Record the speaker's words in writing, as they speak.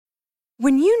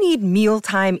When you need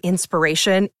mealtime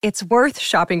inspiration, it's worth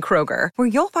shopping Kroger, where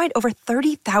you'll find over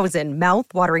 30,000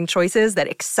 mouth-watering choices that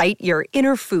excite your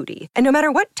inner foodie. And no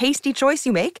matter what tasty choice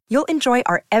you make, you'll enjoy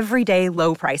our everyday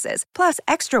low prices, plus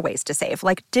extra ways to save,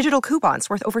 like digital coupons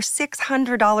worth over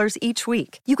 $600 each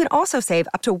week. You can also save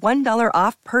up to $1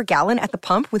 off per gallon at the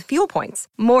pump with fuel points.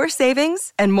 More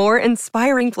savings and more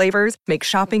inspiring flavors make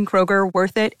shopping Kroger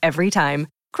worth it every time.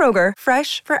 Kroger,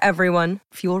 fresh for everyone.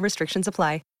 Fuel restrictions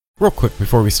apply. Real quick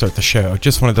before we start the show,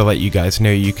 just wanted to let you guys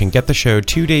know you can get the show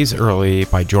 2 days early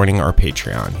by joining our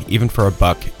Patreon. Even for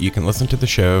 $1, you can listen to the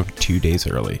show 2 days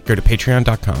early. Go to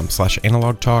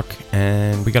patreon.com/analogtalk,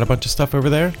 and we got a bunch of stuff over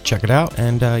there. Check it out,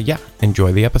 and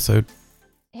enjoy the episode.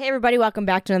 Hey everybody, welcome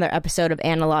back to another episode of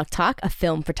Analog Talk, a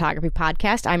film photography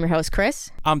podcast. I'm your host, Chris.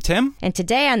 I'm Tim. And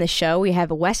today on the show, we have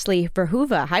Wesley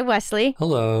Verhoeve. Hi, Wesley.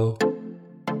 Hello.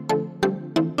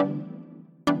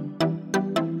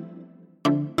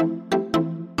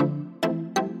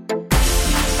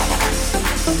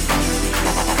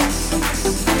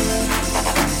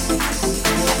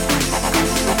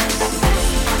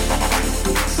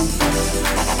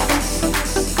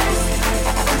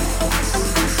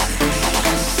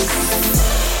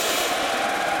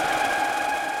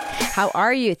 How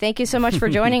are you? Thank you so much for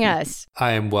joining us.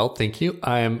 I am well, thank you.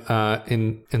 I am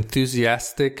in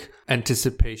enthusiastic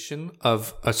anticipation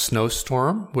of a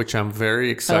snowstorm, which I'm very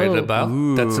excited about.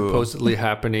 Ooh. That's supposedly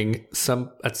happening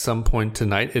at some point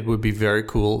tonight. It would be very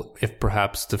cool if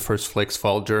perhaps the first flakes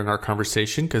fall during our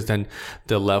conversation, because then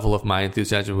the level of my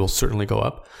enthusiasm will certainly go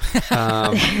up.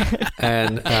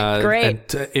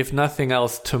 Great. And if nothing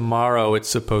else, tomorrow it's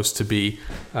supposed to be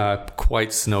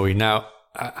quite snowy. Now,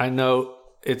 I know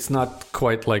it's not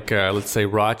quite like, let's say,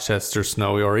 Rochester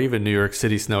snowy or even New York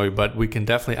City snowy, but we can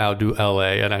definitely outdo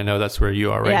LA, and I know that's where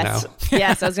you are right now.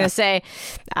 Yes, I was going to say,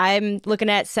 I'm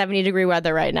looking at 70-degree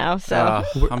weather right now. So,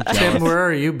 Tim, where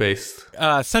are you based?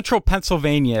 Central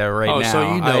Pennsylvania now. Oh,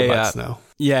 so you know about snow.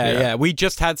 Yeah. We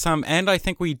just had some, and I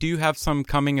think we do have some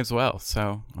coming as well.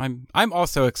 So I'm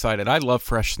also excited. I love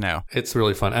fresh snow. It's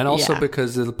really fun. And also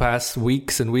because of the past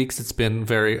weeks and weeks, it's been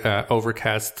very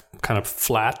overcast, kind of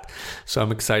flat. So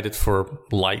I'm excited for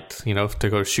light, to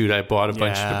go shoot. I bought a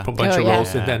bunch of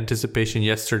rolls in anticipation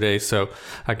yesterday, so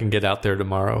I can get out there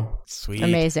tomorrow. Sweet.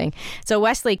 Amazing. So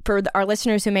Wesley, for our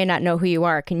listeners who may not know who you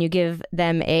are, can you give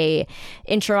them a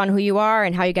intro on who you are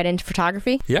and how you got into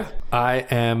photography? Yeah, I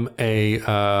am a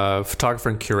photographer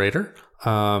and curator.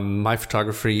 My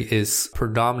photography is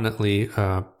predominantly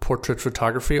portrait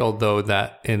photography, although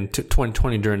that in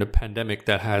 2020 during the pandemic,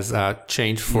 that has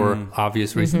changed for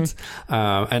obvious reasons.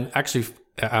 And actually,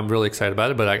 I'm really excited about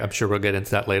it, but I'm sure we'll get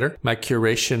into that later. My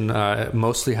curation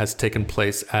mostly has taken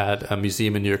place at a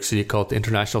museum in New York City called the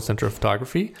International Center of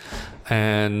Photography.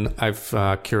 And I've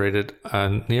curated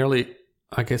nearly,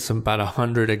 I guess, about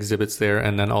 100 exhibits there.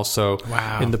 And then also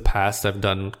in the past, I've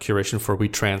done curation for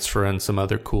WeTransfer and some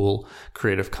other cool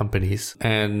creative companies.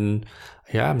 And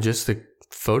I'm just a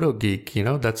photo geek,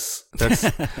 that's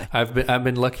I've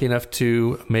been lucky enough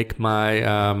to make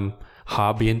my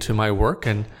hobby into my work.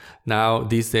 And now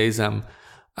these days I'm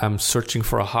searching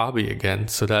for a hobby again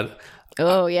so that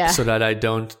so that I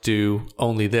don't do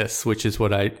only this, which is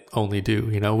what I only do,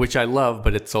 which I love,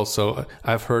 but it's also,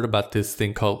 I've heard about this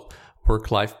thing called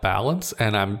work-life balance,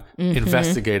 and I'm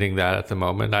investigating that at the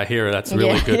moment. I hear that's a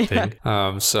really good thing.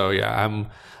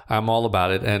 I'm all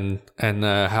about it. And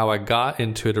how I got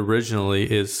into it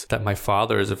originally is that my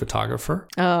father is a photographer.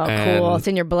 Oh, cool. It's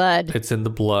in your blood. It's in the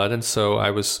blood. And so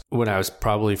when I was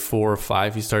probably 4 or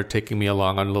 5, he started taking me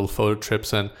along on little photo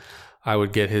trips, and I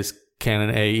would get his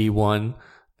Canon AE1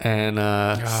 and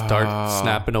start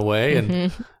snapping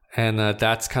away. And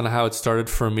that's kind of how it started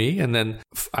for me. And then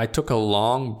I took a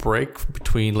long break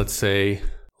between, let's say,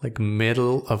 like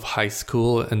middle of high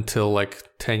school until like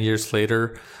 10 years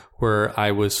later, where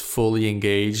I was fully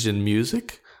engaged in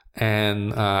music.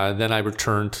 And then I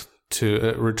returned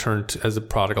as a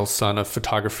prodigal son of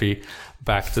photography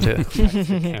back to the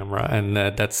camera. And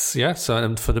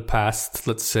so for the past,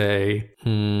 let's say,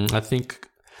 I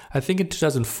think in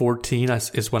 2014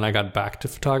 is when I got back to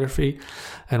photography,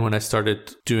 and when I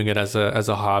started doing it as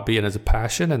a hobby and as a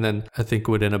passion. And then I think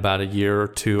within about a year or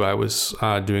two, I was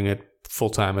doing it full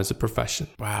time as a profession.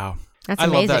 Wow, that's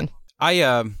amazing. I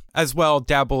love that. as well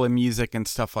dabble in music and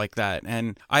stuff like that.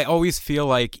 And I always feel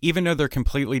like, even though they're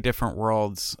completely different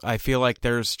worlds, I feel like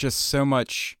there's just so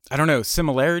much, I don't know,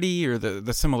 similarity, or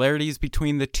the similarities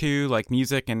between the two, like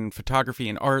music and photography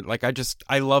and art. Like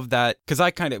I love that, because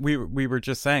I kind of, we were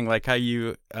just saying like how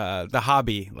you, the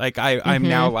hobby, like I'm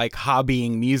now like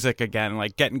hobbying music again,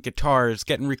 like getting guitars,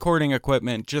 getting recording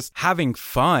equipment, just having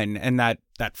fun. And that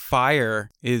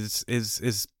fire is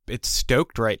it's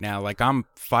stoked right now. Like I'm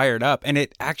fired up, and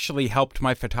it actually helped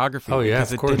my photography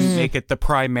because it didn't make it the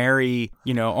primary,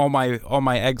 you know, all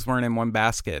my eggs weren't in one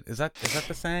basket. Is that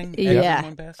the saying? Eggs in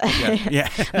one basket? Yeah.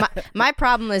 my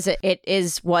problem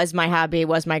is was my hobby,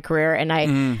 was my career, and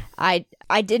I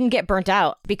didn't get burnt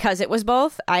out because it was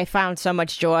both. I found so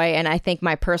much joy, and I think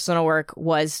my personal work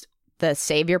was the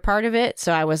savior part of it.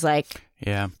 So I was like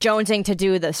jonesing to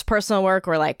do this personal work,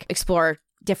 or like explore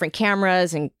different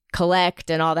cameras and collect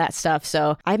and all that stuff.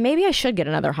 So maybe I should get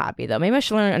another hobby, though. Maybe I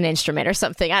should learn an instrument or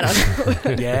something. I don't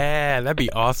know. Yeah, that'd be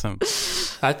awesome.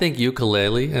 I think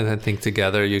ukulele, and I think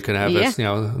together you can have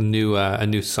a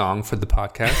new song for the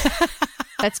podcast.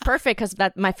 That's perfect, because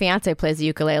my fiance plays the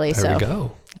ukulele. There we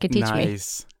go. You can teach me.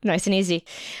 Nice and easy.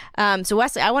 So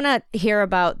Wesley, I want to hear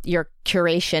about your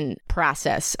curation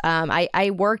process.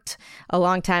 I worked a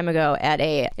long time ago at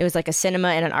it was like a cinema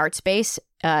and an art space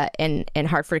in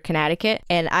Hartford, Connecticut.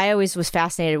 And I always was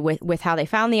fascinated with how they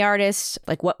found the artists,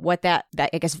 like what that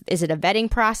I guess, is it a vetting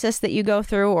process that you go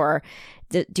through, or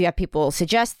do you have people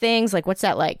suggest things? Like, what's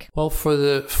that like? Well, for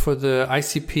the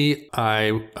ICP,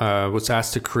 I was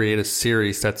asked to create a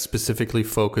series that's specifically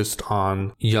focused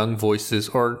on young voices,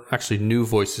 or actually new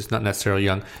voices, not necessarily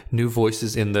young, new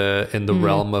voices in the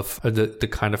realm of the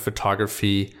kind of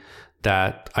photography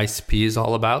that ICP is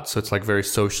all about. So it's like very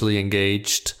socially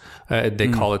engaged. They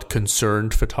call it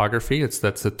concerned photography.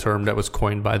 That's the term that was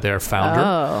coined by their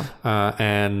founder.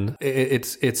 And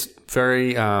it's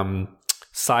very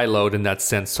siloed in that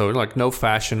sense. So like no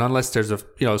fashion, unless there's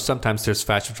sometimes there's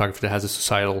fashion photography that has a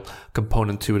societal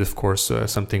component to it, of course,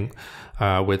 something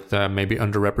with maybe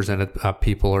underrepresented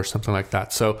people or something like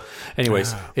that. So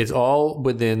anyways, it's all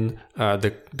within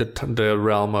the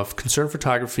realm of concerned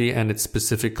photography, and it's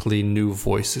specifically new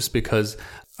voices, because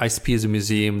ICP is a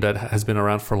museum that has been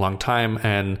around for a long time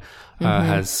and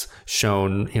has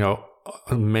shown,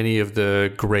 many of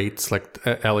the greats like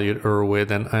Elliot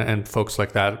Irwin and folks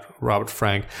like that, Robert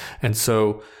Frank. And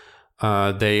so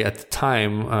they, at the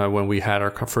time when we had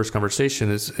our first conversation,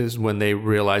 is when they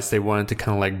realized they wanted to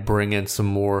kind of like bring in some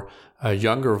more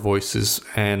younger voices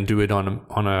and do it on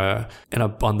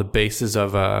the basis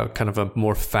of a kind of a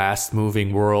more fast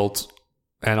moving world,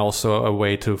 and also a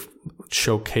way to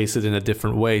showcase it in a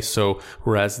different way. So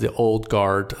whereas the old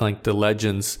guard, like the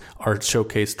legends, are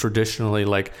showcased traditionally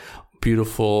like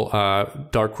beautiful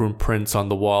darkroom prints on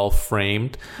the wall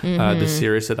framed, the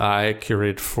series that I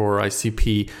curated for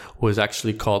ICP was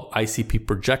actually called ICP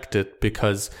Projected,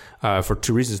 because for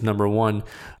two reasons. Number one,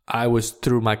 I was,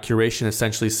 through my curation,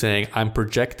 essentially saying I'm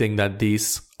projecting that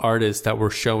these artists that we're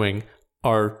showing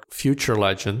are future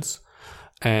legends.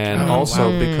 And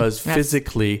also because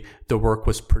physically the work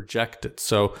was projected.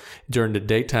 So during the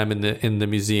daytime in the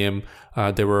museum,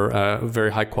 there were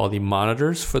very high quality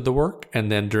monitors for the work.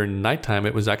 And then during the nighttime,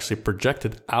 it was actually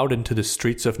projected out into the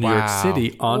streets of New York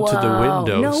City onto the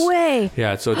windows. No way.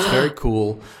 Yeah. So it's very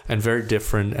cool and very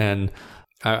different. And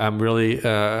I'm really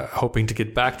hoping to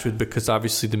get back to it, because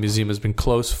obviously the museum has been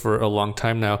closed for a long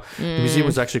time now. The museum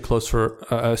was actually closed for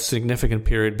a significant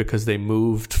period because they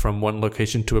moved from one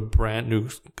location to a brand new,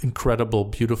 incredible,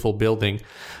 beautiful building.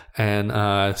 And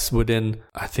within,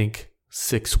 I think,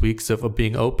 6 weeks of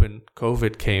being open,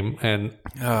 COVID came and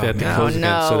they had to close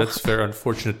again. So that's very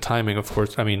unfortunate timing, of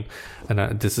course. I mean,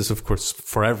 and this is, of course,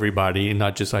 for everybody,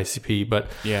 not just ICP. But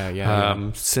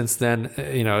since then,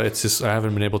 it's just, I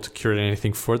haven't been able to curate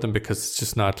anything for them because it's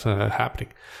just not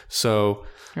happening. So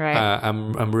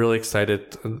I'm really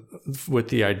excited with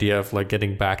the idea of like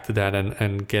getting back to that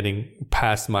and getting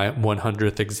past my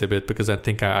 100th exhibit, because I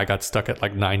think I got stuck at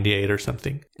like 98 or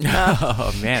something.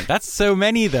 Oh man, that's so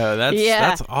many though.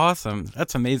 That's awesome.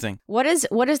 That's amazing. What is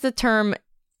the term?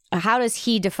 How does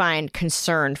he define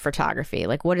concerned photography?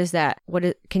 Like, what is that?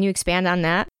 Can you expand on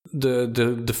that?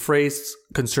 The phrase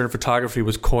concerned photography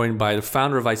was coined by the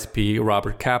founder of ICP,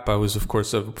 Robert Capa, who's of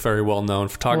course a very well-known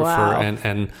photographer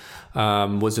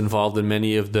and was involved in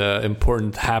many of the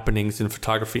important happenings in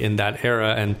photography in that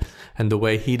era, and the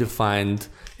way he defined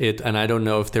it. And I don't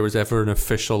know if there was ever an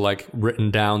official like written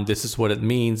down, this is what it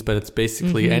means, but it's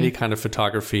basically any kind of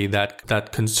photography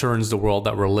that concerns the world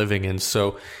that we're living in.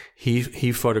 So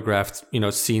He photographed,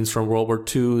 scenes from World War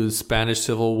II, the Spanish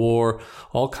Civil War,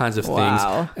 all kinds of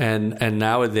Wow. things. And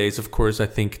nowadays, of course, I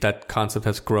think that concept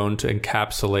has grown to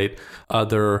encapsulate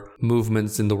other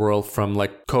movements in the world, from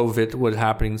like COVID, what's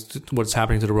happening to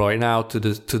the world right now, to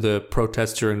the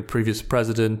protests during the previous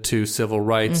president, to civil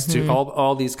rights, to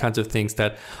all these kinds of things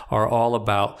that are all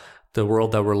about the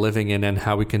world that we're living in and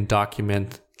how we can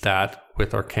document that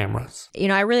with our cameras.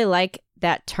 I really like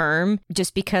that term,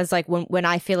 just because like when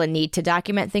I feel a need to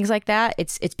document things like that,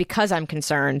 it's because I'm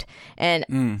concerned. And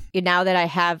now that I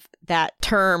have that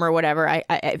term or whatever,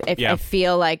 I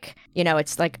feel like,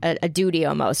 it's like a duty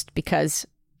almost, because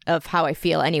of how I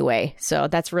feel anyway. So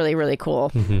that's really, really cool.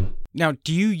 Mm-hmm. Now,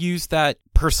 do you use that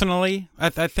personally? I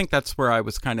think that's where I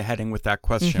was kind of heading with that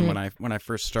question when I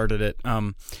first started it.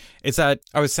 Is that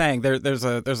I was saying there's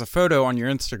a photo on your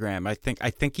Instagram. I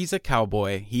think he's a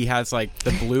cowboy. He has like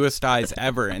the bluest eyes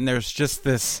ever, and there's just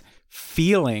this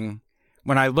feeling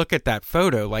when I look at that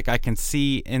photo, like I can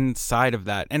see inside of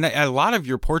that. And a lot of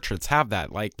your portraits have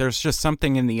that. Like there's just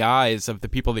something in the eyes of the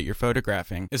people that you're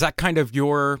photographing. Is that kind of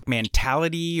your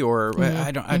mentality, or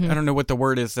I don't know what the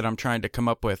word is that I'm trying to come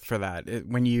up with for that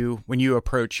when you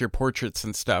approach your portraits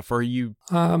and stuff, or you?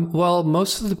 Well,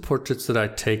 most of the portraits that I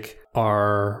take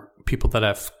are people that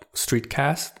I've street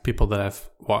cast, people that I've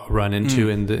run into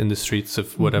in the streets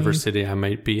of whatever city I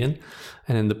might be in.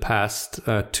 And in the past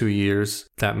 2 years,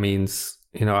 that means,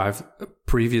 I've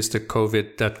previous to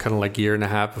COVID, that kind of like year and a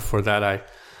half before that, I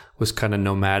was kind of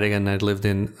nomadic, and I lived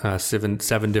in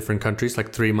seven different countries,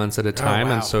 like 3 months at a time.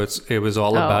 wow. And so it was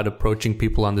all about approaching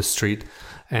people on the street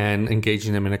and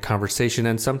engaging them in a conversation.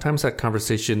 And sometimes that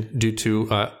conversation, due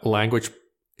to language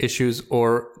issues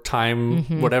or time,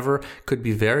 whatever, could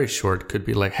be very short. Could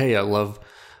be like, hey, I love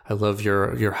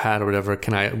your hat or whatever.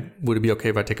 Would it be okay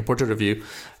if I take a portrait of you?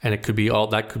 And it could be all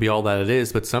that it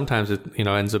is. But sometimes it,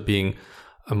 ends up being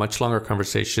a much longer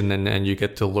conversation, and you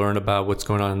get to learn about what's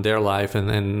going on in their life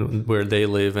and where they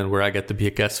live, and where I get to be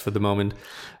a guest for the moment.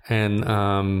 And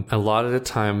a lot of the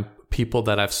time, people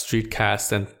that I've street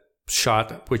cast and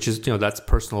shot, which is, that's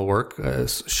personal work,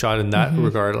 shot in that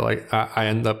regard, like I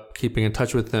end up keeping in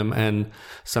touch with them. And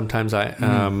sometimes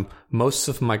most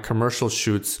of my commercial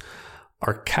shoots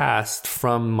are cast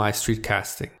from my street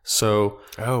casting. So,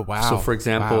 So for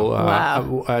example,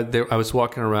 I was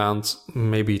walking around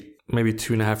maybe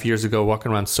 2.5 years ago,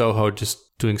 walking around Soho, just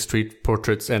doing street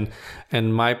portraits, and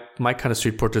my kind of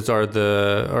street portraits are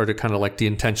the kind of like the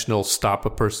intentional stop a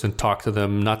person, talk to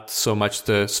them, not so much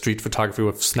the street photography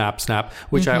with snap,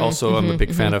 which I also am a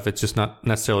big fan of. It's just not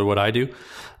necessarily what I do.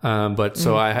 But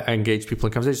so I engage people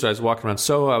in conversation. So I was walking around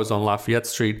Soho, I was on Lafayette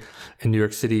Street in New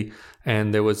York City,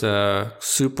 and there was a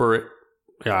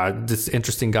this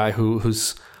interesting guy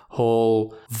whose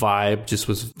whole vibe just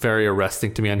was very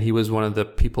arresting to me. And he was one of the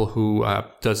people who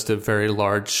does the very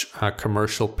large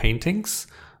commercial paintings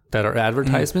that are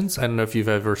advertisements. I don't know if you've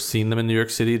ever seen them in New York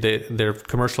City. They're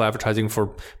commercial advertising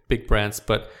for big brands,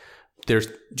 but they're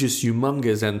just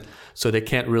humongous. And so they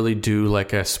can't really do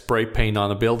like a spray paint on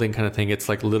a building kind of thing. It's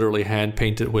like literally hand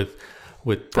painted with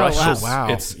brushes. Oh, wow.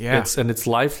 It's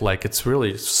lifelike. It's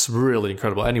really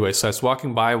incredible. Anyway, so I was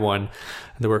walking by one,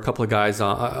 and there were a couple of guys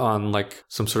on like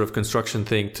some sort of construction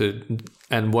thing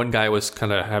and one guy was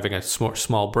kind of having a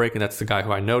small break, and that's the guy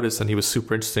who I noticed, and he was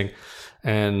super interesting.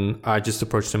 And I just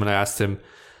approached him and I asked him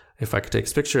if I could take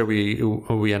his picture. We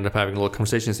ended up having a little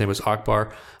conversation. His name was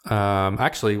Akbar.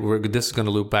 Actually, this is going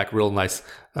to loop back real nice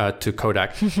to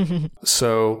Kodak.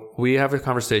 So we have a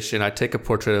conversation. I take a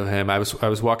portrait of him. I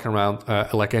was walking around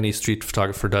like any street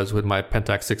photographer does with my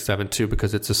Pentax 672,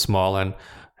 because it's a small and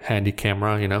handy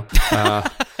camera,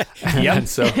 And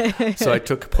so I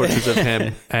took portraits of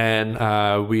him,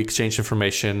 and we exchanged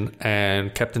information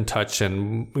and kept in touch,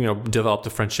 and developed a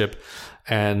friendship.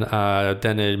 And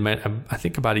then it meant, I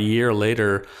think about a year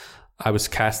later, I was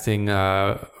casting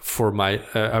for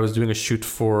I was doing a shoot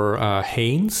for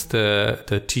Hanes,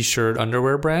 the t-shirt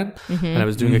underwear brand, and I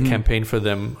was doing a campaign for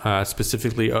them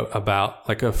specifically about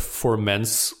for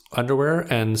men's underwear,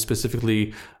 and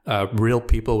specifically real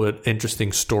people with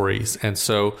interesting stories. And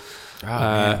so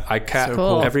I cast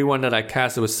everyone that I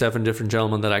cast. It was 7 different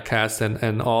gentlemen that I cast,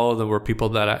 and all of them were people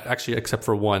that I actually, except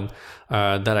for one,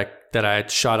 that I had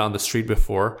shot on the street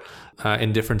before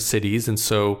in different cities. And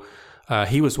so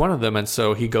he was one of them. And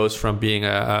so he goes from being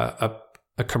a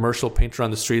a commercial painter on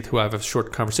the street who I have a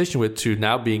short conversation with to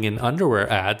now being in underwear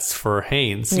ads for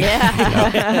Hanes,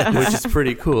 which is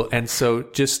pretty cool. And so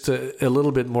just a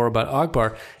little bit more about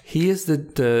Akbar. He is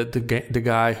the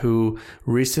guy who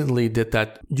recently did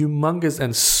that humongous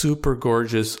and super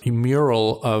gorgeous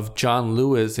mural of John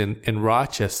Lewis in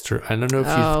Rochester. I don't know if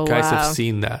you guys have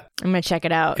seen that. I'm going to check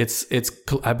it out.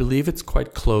 I believe it's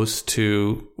quite close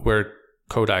to where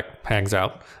Kodak hangs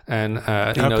out, and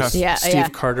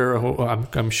Steve Carter, who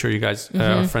I'm sure you guys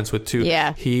are friends with too.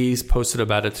 Yeah, he's posted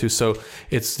about it too. So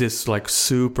it's this like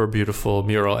super beautiful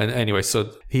mural. And anyway,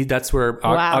 so that's where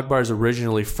Akbar is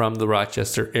originally from, the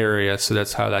Rochester area. So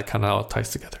that's how that kind of all ties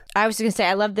together. I was going to say,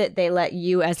 I love that they let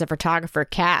you as a photographer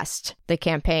cast the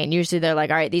campaign. Usually they're like,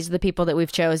 all right, these are the people that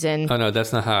we've chosen. Oh no,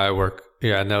 that's not how I work.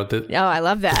 Yeah, no. Oh, I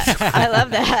love that. I love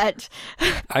that.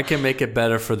 I can make it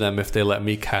better for them if they let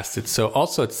me cast it. So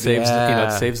also it saves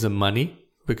it saves them money,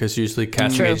 because usually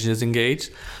casting agent is engaged,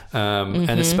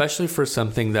 and especially for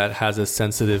something that has a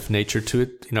sensitive nature to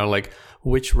it. Like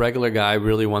which regular guy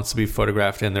really wants to be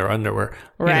photographed in their underwear?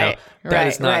 Right. That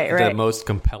is not the most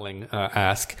compelling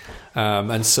ask.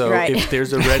 And so if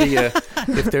there's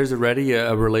already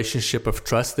a relationship of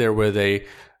trust there where they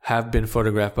have been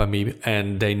photographed by me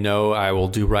and they know I will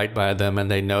do right by them and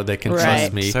they know they can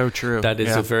trust me. So true. That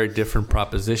is a very different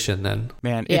proposition then.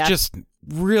 Man, it just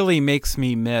really makes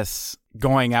me miss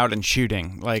going out and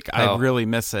shooting. Like I really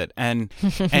miss it. And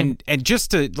and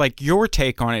just to like your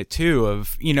take on it too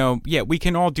of, we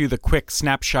can all do the quick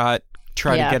snapshot,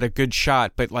 try to get a good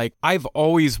shot, but like I've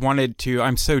always wanted to.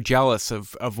 I'm so jealous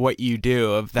of what you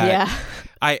do, of that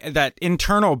that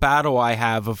internal battle I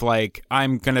have of like,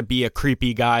 I'm gonna be a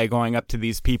creepy guy going up to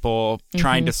these people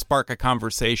trying to spark a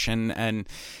conversation. And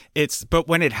but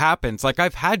when it happens, like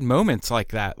I've had moments like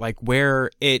that, like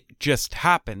where it just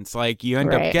happens, like you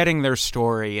end up getting their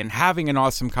story and having an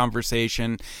awesome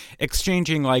conversation,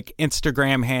 exchanging like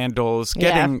Instagram handles,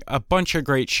 getting a bunch of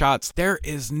great shots. There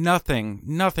is nothing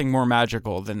more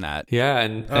magical than that. Yeah.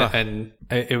 And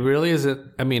it really is.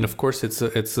 I mean, of course it's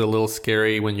a little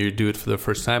scary when you do it for the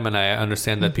first time. And I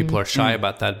understand that people are shy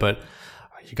about that, but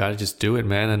you got to just do it,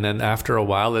 man. And then after a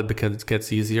while, it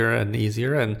gets easier and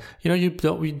easier. And, you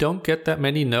don't get that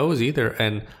many no's either.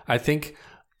 And I think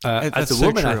as a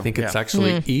woman, I think it's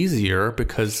actually easier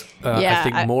because I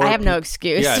think more... I have no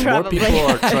excuse. Yeah, probably. More people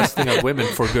are trusting of women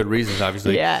for good reasons,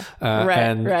 obviously. Yeah,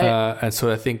 and so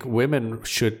I think women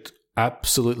should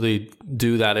absolutely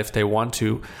do that if they want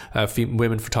to,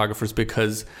 women photographers,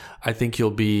 because I think you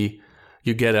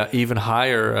get an even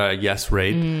higher yes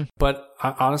rate. But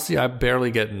honestly, I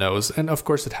barely get no's. And of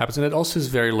course it happens. And it also is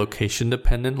very location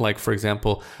dependent. Like, for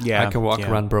example, I can walk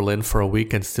around Berlin for a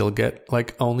week and still get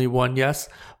like only one yes.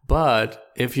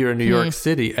 But if you're in New York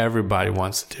City, everybody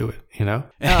wants to do it, Oh,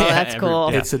 that's cool.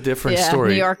 It's a different story.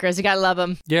 New Yorkers, you got to love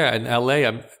them. Yeah, in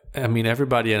LA, I mean,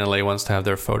 everybody in LA wants to have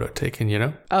their photo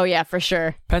taken, Oh, yeah, for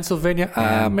sure.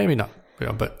 Pennsylvania, maybe not.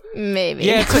 But maybe.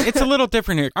 Yeah, it's a little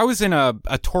different here. I was in a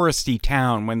touristy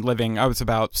town when living. I was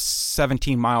about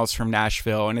 17 miles from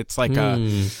Nashville, and it's like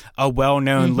a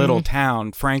well-known little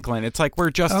town, Franklin. It's like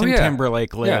where Justin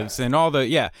Timberlake lives and all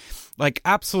like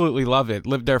absolutely love it.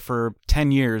 Lived there for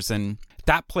 10 years, and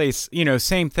that place,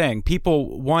 same thing.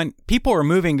 People are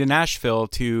moving to Nashville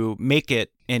to make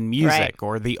it in music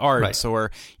or the arts,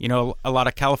 or a lot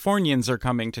of Californians are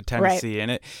coming to Tennessee,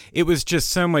 and it was just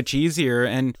so much easier.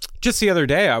 And just the other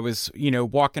day I was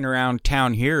walking around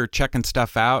town here checking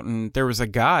stuff out, and there was a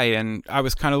guy, and I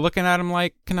was kind of looking at him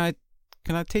like, can I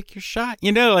take your shot?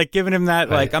 Like giving him that,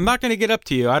 like, I'm not going to get up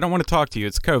to you. I don't want to talk to you.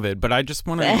 It's COVID, but I just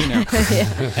want to,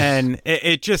 and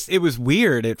it was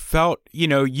weird. It felt,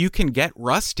 you can get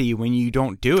rusty when you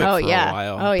don't do it for a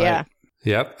while. Oh, yeah.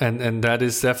 Yep. And that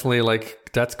is definitely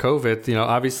that's COVID.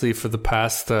 Obviously for the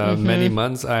past many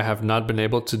months, I have not been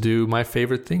able to do my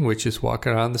favorite thing, which is walk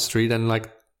around the street and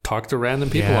like talk to random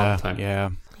people all the time.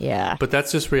 Yeah. But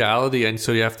that's just reality. And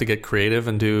so you have to get creative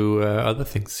and do other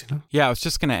things, Yeah, I was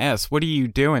just going to ask, what are you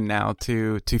doing now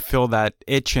to fill that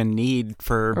itch and need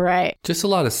for... Right. Just a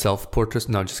lot of self-portraits.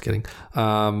 No, just kidding.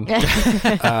 No,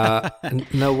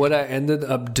 what I ended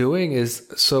up doing is...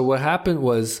 So what happened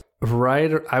was...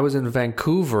 I was in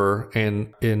Vancouver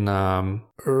in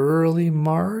early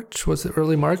March. Was it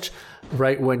early March?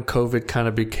 Right when COVID kind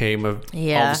of became all of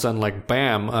a sudden like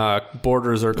bam,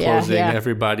 borders are closing.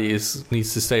 Everybody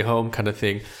needs to stay home kind of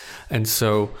thing. And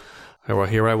so,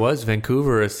 here I was,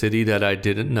 Vancouver, a city that I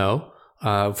didn't know.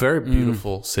 Very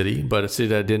beautiful city, but a city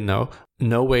that I didn't know.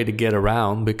 No way to get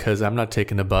around because I'm not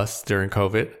taking a bus during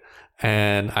COVID.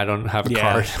 and I don't have a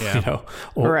car,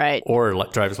 or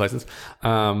driver's license.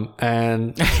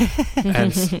 And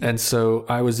so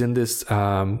I was in this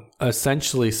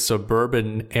essentially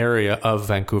suburban area of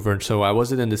Vancouver. And so I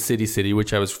wasn't in the city,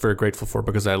 which I was very grateful for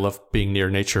because I love being near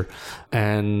nature.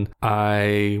 And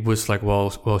I was like,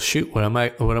 well, shoot, what am I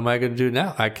going to do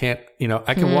now? I can't,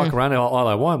 I can walk around all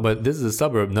I want, but this is a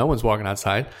suburb. No one's walking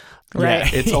outside.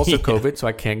 Right. Yeah, it's also COVID, so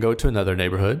I can't go to another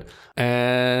neighborhood.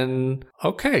 And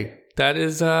okay.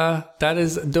 Those are,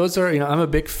 I'm a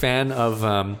big fan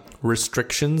of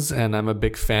restrictions, and I'm a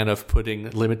big fan of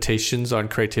putting limitations on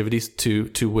creativity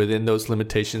to within those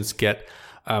limitations get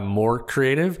more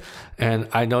creative. And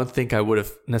I don't think I would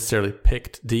have necessarily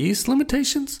picked these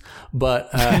limitations,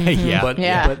 but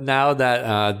but now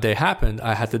that they happened,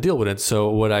 I had to deal with it. So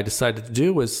what I decided to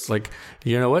do was like,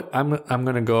 you know what, I'm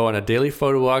going to go on a daily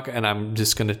photo walk, and I'm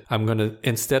going to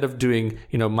instead of doing,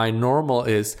 my normal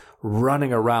is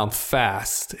running around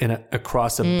fast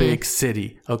across a big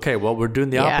city. Okay, well, we're doing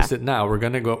the opposite now. We're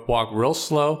going to go walk real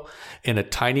slow in a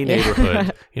tiny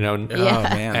neighborhood, Oh,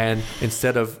 man. And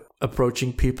instead of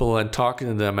approaching people and talking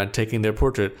to them and taking their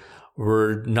portrait,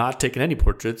 we're not taking any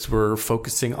portraits. We're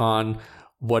focusing on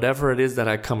whatever it is that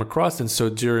I come across. And so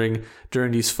during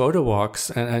these photo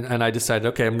walks, and I decided,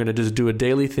 okay, I'm going to just do a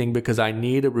daily thing because I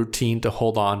need a routine to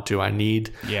hold on to. I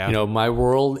need, my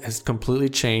world has completely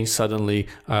changed suddenly,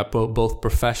 both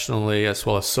professionally as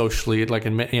well as socially, like,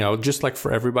 just like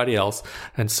for everybody else.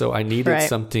 And so I needed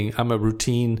something. I'm a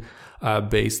routine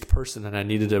based person, and I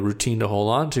needed a routine to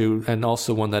hold on to, and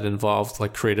also one that involved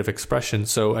like creative expression.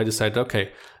 So I decided,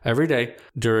 okay, every day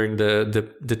during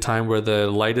the time where the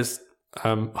light is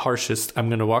harshest, I'm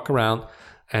going to walk around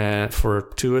for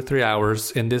 2 or 3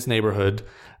 hours in this neighborhood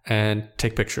and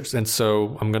take pictures. And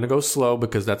so I'm going to go slow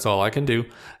because that's all I can do.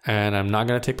 And I'm not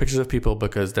going to take pictures of people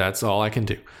because that's all I can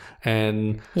do.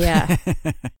 And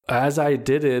as I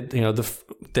did it, the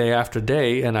day after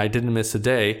day, and I didn't miss a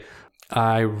day,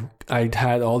 I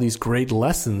had all these great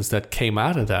lessons that came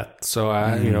out of that. So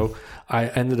I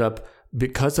ended up,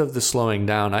 because of the slowing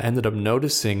down, I ended up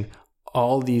noticing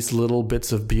all these little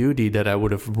bits of beauty that I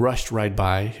would have rushed right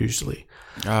by usually.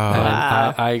 And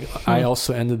I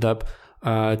also ended up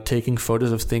taking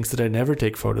photos of things that I never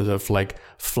take photos of, like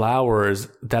flowers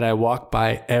that I walk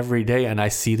by every day, and I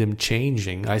see them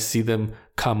changing. I see them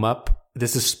come up.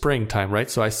 This is springtime, right?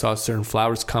 So I saw certain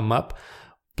flowers come up,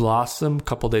 blossom, a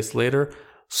couple days later,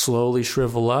 slowly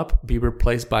shrivel up, be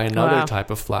replaced by another type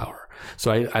of flower.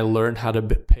 So I learned how to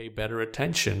pay better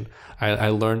attention. I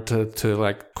learned to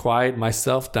like quiet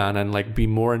myself down and like be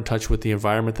more in touch with the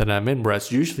environment that I'm in.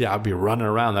 Whereas usually I'd be running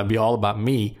around. That'd be all about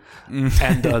me and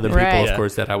the other people, of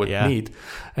course, that I would meet.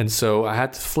 And so I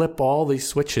had to flip all these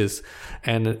switches,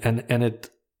 and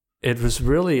it was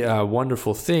really a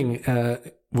wonderful thing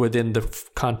within the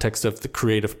context of the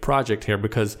creative project here,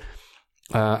 because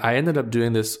I ended up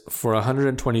doing this for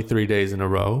 123 days in a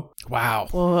row. Wow.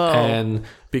 Whoa. And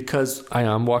because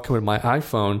I'm walking with my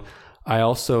iPhone, I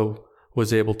also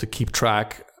was able to keep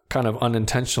track kind of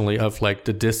unintentionally of like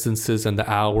the distances and the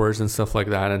hours and stuff like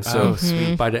that. And so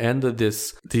by the end of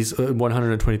these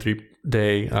 123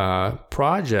 day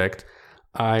project,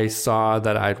 I saw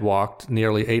that I'd walked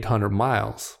nearly 800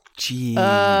 miles. Jeez.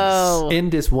 Oh. In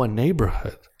this one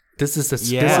neighborhood. This is a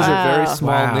very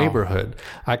small neighborhood.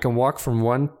 I can walk from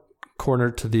one corner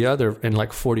to the other in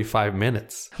like 45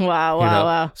 minutes.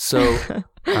 Wow. So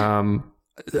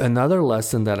another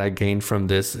lesson that I gained from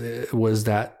this was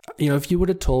that, if you would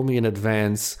have told me in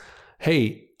advance,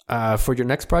 hey, for your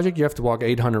next project, you have to walk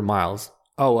 800 miles.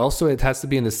 Oh, also it has to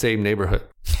be in the same neighborhood.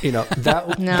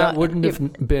 That wouldn't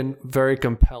have been very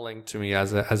compelling to me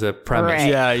as a premise.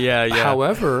 Right. Yeah.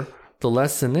 However, the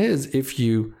lesson is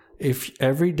if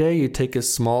every day you take a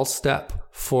small step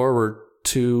forward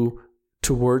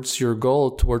towards your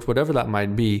goal, towards whatever that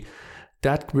might be,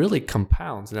 that really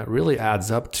compounds and that really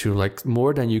adds up to like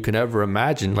more than you can ever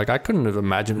imagine. Like I couldn't have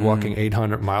imagined walking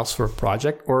 800 miles for a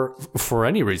project or for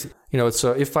any reason.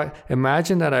 So if I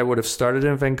imagine that I would have started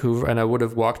in Vancouver and I would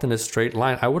have walked in a straight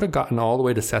line, I would have gotten all the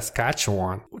way to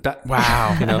Saskatchewan.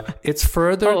 Wow. It's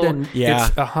further than,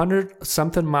 it's 100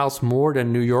 something miles more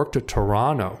than New York to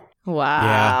Toronto. Wow.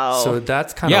 Yeah. So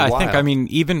that's kind of wild. I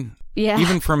think,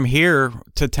 even from here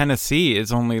to Tennessee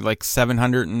is only like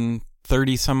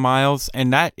 730 some miles.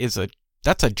 And that's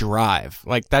a drive.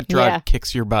 Like that drive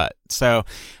kicks your butt. So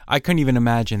I couldn't even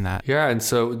imagine that. Yeah, and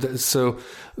so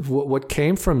what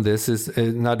came from this is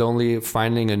not only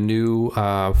finding a new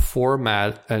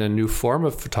format and a new form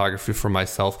of photography for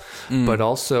myself, but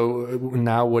also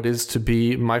now what is to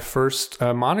be my first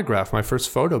monograph, my first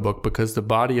photo book, because the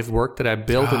body of work that I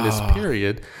built in this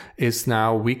period is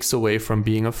now weeks away from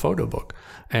being a photo book.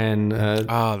 And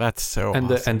that's so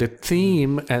awesome. The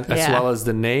theme and as well as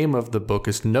the name of the book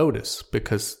is Notice,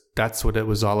 because that's what it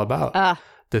was all about.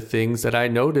 The things that I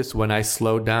noticed when I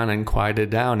slowed down and quieted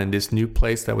down in this new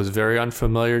place that was very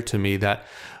unfamiliar to me, that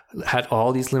had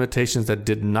all these limitations that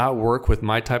did not work with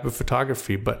my type of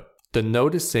photography. But the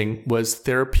noticing was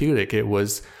therapeutic. It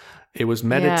was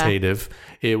meditative.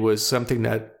 It was something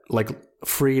that like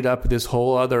freed up this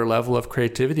whole other level of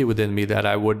creativity within me that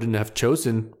I wouldn't have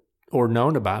chosen or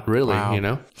known about, really. Wow. You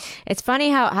know, it's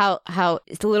funny how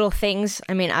the little things.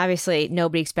 I mean, obviously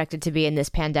nobody expected to be in this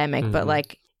pandemic, but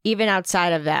like even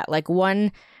outside of that, like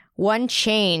one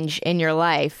change in your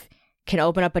life can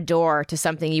open up a door to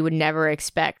something you would never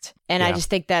expect. And I just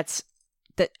think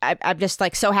I'm just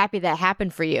like so happy that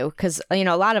happened for you, because you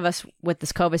know, a lot of us with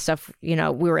this COVID stuff, you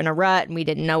know, we were in a rut and we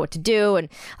didn't know what to do, and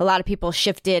a lot of people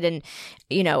shifted, and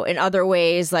you know, in other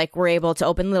ways, like we're able to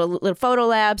open little photo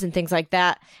labs and things like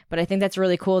that. But I think that's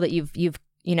really cool that you've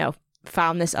you know,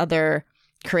 found this other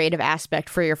creative aspect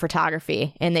for your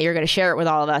photography, and that you're going to share it with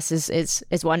all of us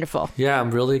is wonderful. Yeah,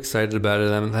 I'm really excited about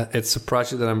it. It's a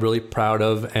project that I'm really proud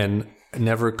of and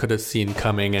never could have seen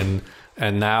coming.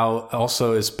 And now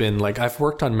also it's been like, I've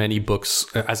worked on many books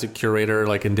as a curator,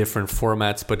 like in different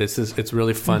formats, but it's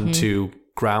really fun to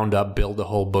ground up, build a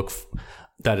whole book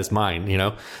that is mine, you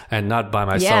know, and not by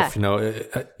myself. You know,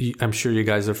 I'm sure you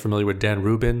guys are familiar with Dan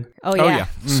Rubin. Oh yeah.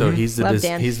 So he's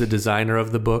the designer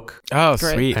of the book. Oh,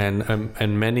 Great. sweet.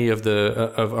 And many of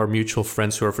of our mutual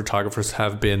friends who are photographers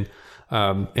have been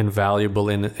invaluable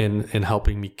in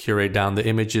helping me curate down the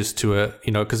images to a,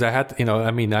 you know, because I had, you know, I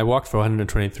mean, I walked for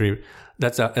 123.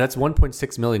 That's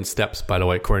 1.6 million steps, by the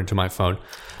way, according to my phone.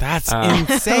 That's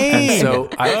insane. And so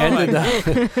I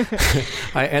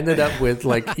ended up with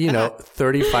like, you know,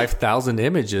 35,000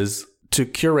 images to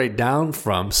curate down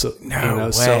from. So,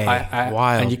 so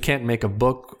Wild. and you can't make a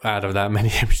book out of that many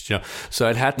images, you know. So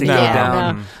I'd had to go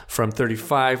down from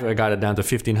 35. I got it down to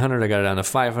 1,500. I got it down to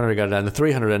 500. I got it down to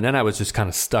 300. And then I was just kind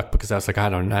of stuck because I was like,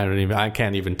 I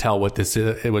can't even tell what this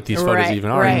is, what these photos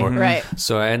even are anymore. Right.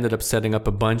 So I ended up setting up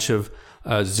a bunch of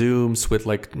Zooms with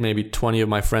like maybe 20 of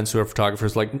my friends who are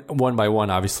photographers, like one by one,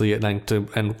 obviously, and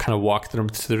kind of walk them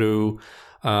through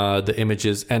the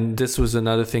images. And this was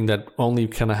another thing that only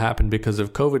kind of happened because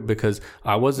of COVID, because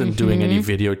I wasn't doing any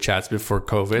video chats before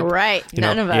COVID. Right.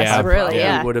 None of us really.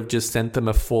 I would have just sent them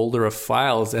a folder of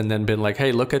files and then been like,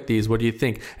 hey, look at these. What do you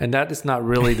think? And that is not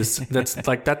really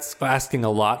that's asking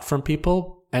a lot from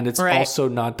people. And it's also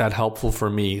not that helpful for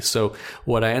me. So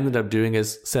what I ended up doing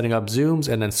is setting up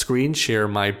Zooms and then screen share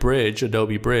my Bridge,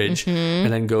 Adobe Bridge,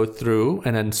 and then go through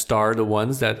and then star the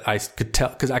ones that I could tell,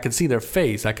 because I can see their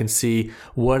face. I can see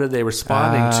what are they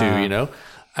responding to, you know?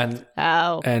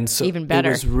 And so even better.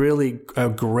 It was really a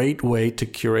great way to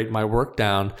curate my work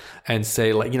down and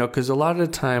say, like, you know, because a lot of the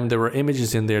time there were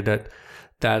images in there that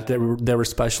they were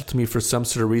special to me for some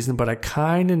sort of reason, but I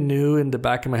kind of knew in the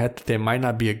back of my head that they might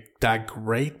not be that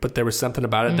great, but there was something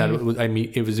about it that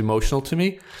it was emotional to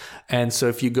me. And so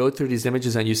if you go through these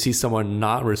images and you see someone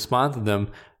not respond to them,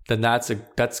 then that's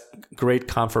great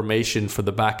confirmation for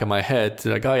the back of my head to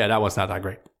like, oh yeah, that was not that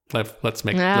great. Let's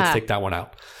take that one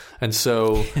out. And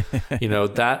so, you know,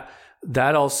 that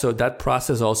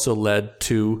process also led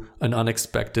to an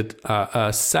unexpected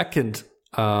second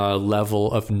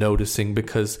level of noticing,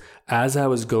 because as I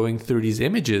was going through these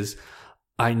images,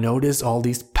 I noticed all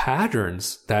these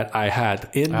patterns that I had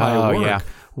in my work,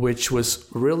 which was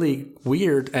really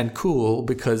weird and cool,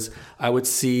 because I would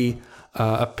see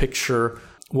a picture.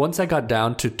 Once I got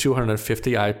down to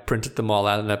 250, I printed them all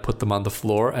out and I put them on the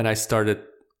floor, and I started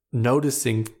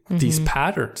noticing these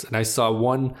patterns. And I saw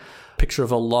one picture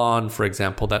of a lawn, for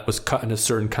example, that was cut in a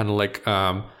certain kind of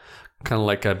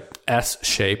like a S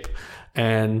shape.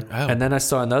 And then I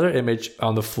saw another image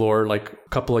on the floor, like a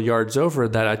couple of yards over,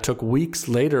 that I took weeks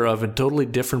later of a totally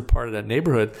different part of that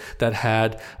neighborhood that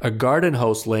had a garden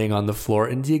hose laying on the floor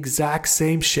in the exact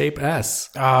same shape S.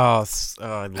 I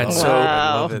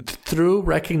love it. Through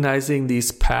recognizing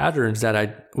these patterns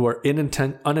that were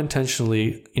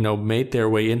unintentionally, you know, made their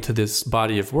way into this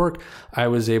body of work, I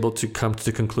was able to come to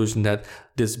the conclusion that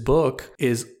this book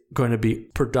is going to be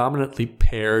predominantly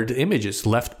paired images,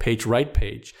 left page, right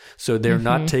page. So they're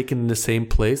not taken in the same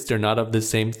place. They're not of the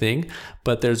same thing,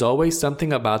 but there's always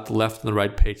something about the left and the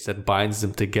right page that binds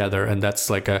them together. And that's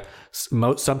like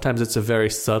sometimes it's a very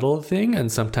subtle thing,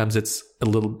 and sometimes it's a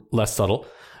little less subtle.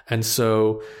 And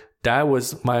so that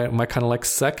was my kind of like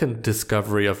second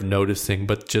discovery of noticing,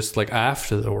 but just like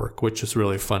after the work, which is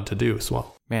really fun to do as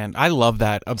well. Man, I love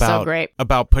that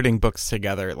about putting books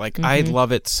together. Like, I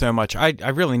love it so much. I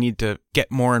really need to get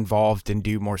more involved and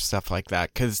do more stuff like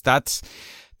that, because that's,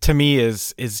 to me,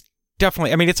 is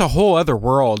definitely, I mean, it's a whole other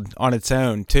world on its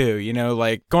own too. You know,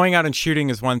 like going out and shooting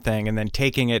is one thing, and then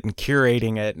taking it and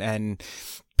curating it and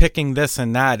picking this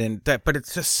and that, but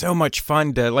it's just so much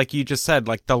fun to, like you just said,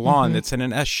 like the lawn that's in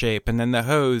an S shape, and then the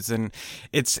hose, and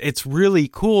it's really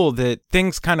cool that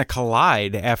things kind of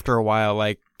collide after a while.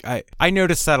 Like I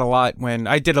noticed that a lot when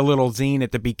I did a little zine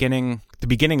at the beginning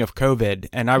of COVID,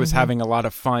 and I was having a lot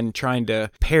of fun trying to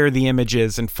pair the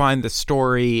images and find the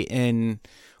story in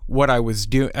what I was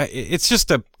doing. It's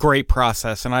just a great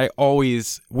process, and we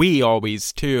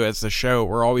always too, as the show,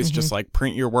 we're always just like,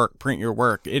 print your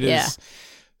work. It is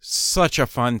such a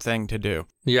fun thing to do.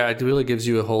 Yeah, it really gives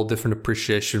you a whole different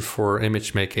appreciation for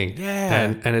image making.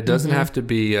 Yeah. And it doesn't have to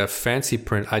be a fancy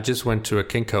print. I just went to a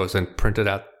Kinko's and printed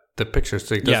out the pictures.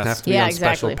 So it doesn't have to be on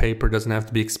special paper, doesn't have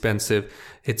to be expensive.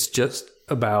 It's just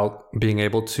about being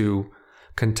able to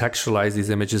contextualize these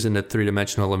images in a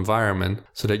three-dimensional environment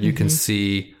so that you can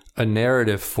see a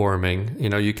narrative forming. You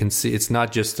know, you can see it's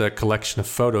not just a collection of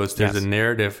photos. There's a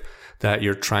narrative that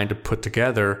you're trying to put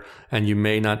together, and you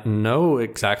may not know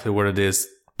exactly what it is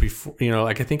before. You know,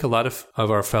 like I think a lot of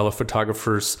our fellow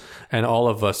photographers, and all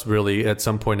of us really at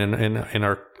some point in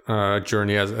our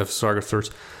journey as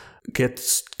photographers, get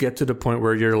to the point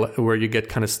where you get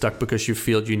kind of stuck because you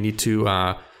feel you need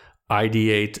to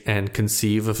ideate and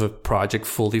conceive of a project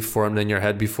fully formed in your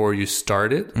head before you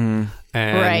start it.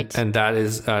 And that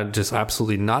is just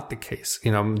absolutely not the case.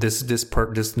 You know, this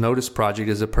Notice project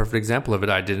is a perfect example of it.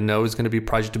 I didn't know it was going to be a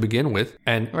project to begin with,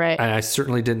 and I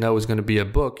certainly didn't know it was going to be a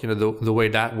book. You know, the way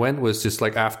that went was just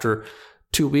like after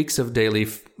 2 weeks of daily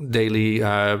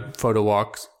photo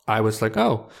walks, I was like,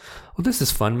 oh, well, this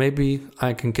is fun. Maybe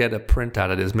I can get a print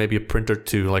out of this. Maybe a print or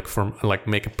two, like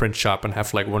make a print shop and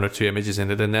have like 1 or 2 images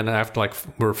in it. And then after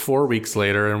we're 4 weeks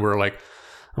later, and I'm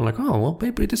like, oh, well,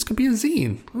 maybe this could be a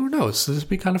zine. Who knows? This would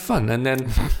be kind of fun. And then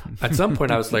at some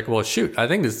point I was like, well, shoot, I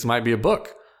think this might be a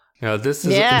book. You know, this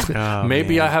is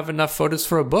maybe I have enough photos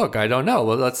for a book. I don't know.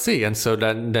 Well, let's see. And so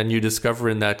then you discover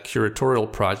in that curatorial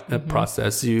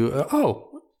process,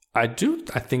 I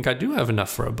think I do have enough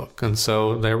for a book. And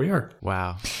so there we are.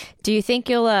 Wow. Do you think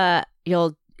you'll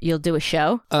do a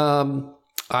show?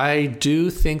 I do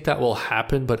think that will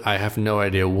happen, but I have no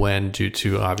idea when, due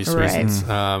to obvious reasons.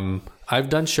 I've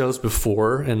done shows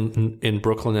before in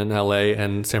Brooklyn and LA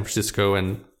and San Francisco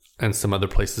and some other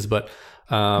places, but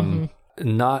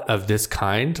not of this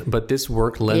kind. But this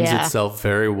work lends itself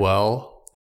very well.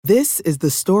 This is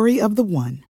the story of the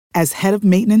one. As head of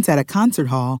maintenance at a concert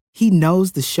hall, he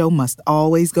knows the show must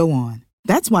always go on.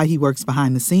 That's why he works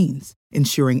behind the scenes,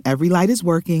 ensuring every light is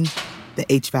working, the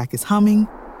HVAC is humming,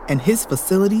 and his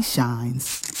facility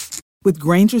shines. With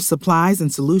Grainger's supplies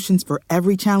and solutions for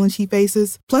every challenge he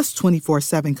faces, plus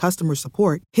 24/7 customer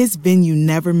support, his venue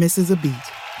never misses a beat.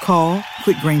 Call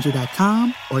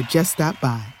quickgrainger.com or just stop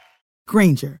by.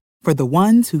 Grainger, for the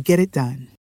ones who get it done.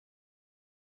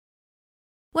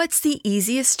 What's the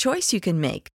easiest choice you can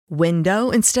make?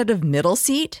 Window instead of middle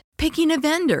seat? Picking a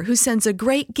vendor who sends a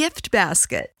great gift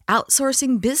basket?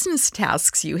 Outsourcing business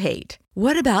tasks you hate?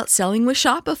 What about selling with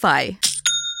Shopify?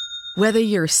 Whether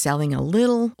you're selling a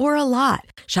little or a lot,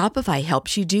 Shopify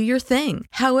helps you do your thing,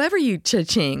 however you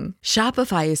cha-ching.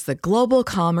 Shopify is the global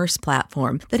commerce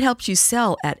platform that helps you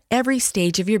sell at every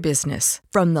stage of your business.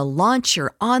 From the launch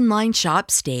your online shop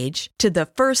stage to the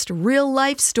first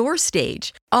real-life store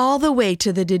stage, all the way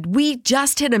to the did we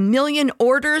just hit 1 million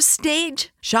orders stage.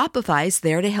 Shopify's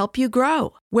there to help you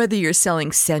grow. Whether you're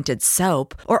selling scented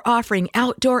soap or offering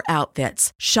outdoor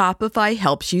outfits, Shopify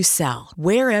helps you sell.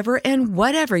 Wherever and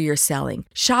whatever you're selling,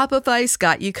 Shopify's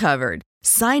got you covered.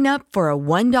 Sign up for a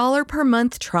 $1 per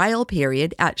month trial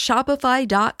period at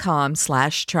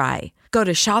shopify.com/try. Go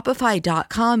to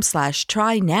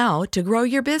shopify.com/try now to grow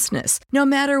your business, no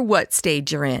matter what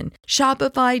stage you're in.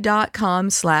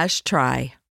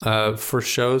 Shopify.com/try. For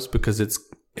shows, because it's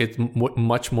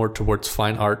much more towards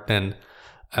fine art than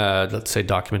let's say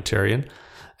documentarian,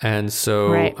 and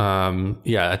so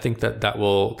I think that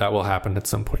will happen at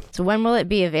some point. So when will it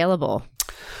be available?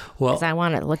 Well, because I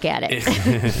want to look at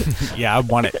it. Yeah, I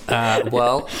want it.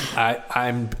 Well,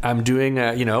 I'm doing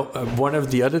one of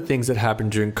the other things that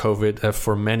happened during COVID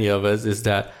for many of us is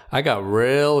that I got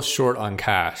real short on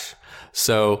cash.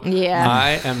 So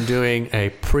I am doing a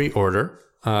pre-order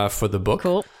for the book.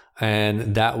 Cool.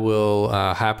 And that will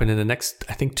happen in the next,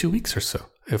 I think, 2 weeks or so,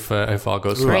 if all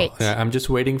goes Great. well. I'm just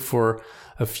waiting for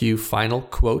a few final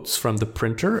quotes from the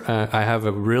printer. I have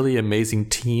a really amazing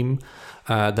team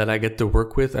that I get to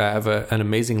work with. I have an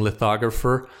amazing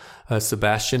lithographer,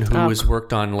 Sebastian, who has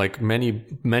worked on like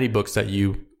many books that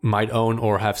you might own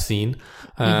or have seen.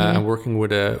 I'm working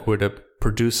with a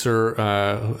producer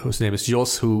whose name is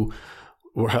Jos, who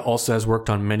also has worked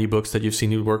on many books that you've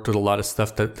seen. He worked with a lot of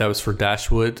stuff that was for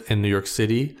Dashwood in New York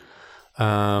City.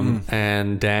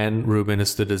 And Dan Rubin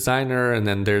is the designer. And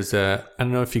then there's I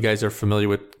don't know if you guys are familiar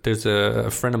with, there's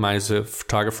a friend of mine who's a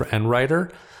photographer and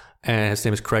writer, and his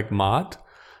name is Craig Mott.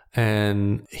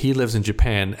 And he lives in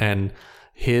Japan, and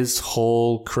his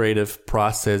whole creative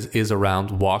process is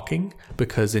around walking,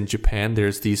 because in Japan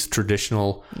there's these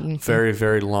traditional very,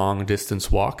 very long distance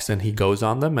walks, and he goes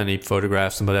on them and he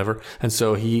photographs and whatever. And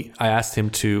so I asked him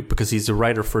to, because he's a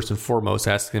writer first and foremost,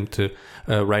 asked him to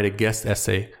write a guest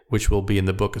essay, which will be in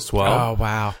the book as well. Oh,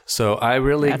 wow. So I'm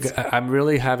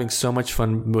really having so much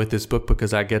fun with this book,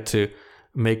 because I get to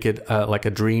make it like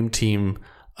a dream team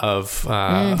of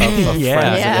friends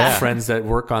that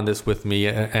work on this with me.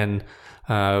 And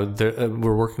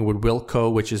we're working with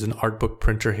Wilco, which is an art book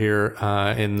printer here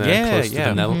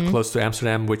close to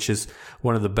Amsterdam, which is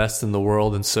one of the best in the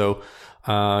world. And so,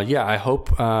 I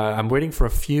hope I'm waiting for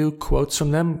a few quotes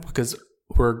from them, because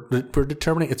we're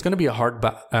determining it's going to be a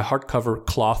hardcover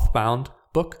cloth bound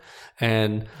book,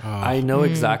 and I knew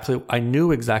exactly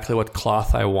what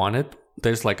cloth I wanted.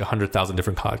 There's like 100,000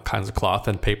 different kinds of cloth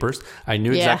and papers. I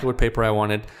knew exactly what paper I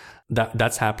wanted.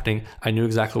 That's happening. I knew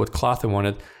exactly what cloth I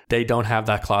wanted. They don't have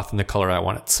that cloth in the color I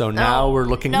wanted. So now we're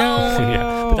looking.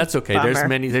 But that's okay.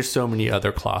 Bummer. There's so many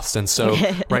other cloths. And so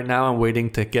right now I'm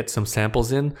waiting to get some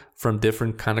samples in from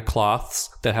different kind of cloths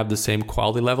that have the same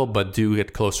quality level, but do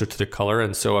get closer to the color.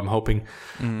 And so I'm hoping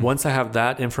once I have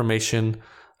that information,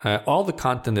 all the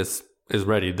content is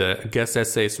ready. The guest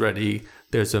essay is ready.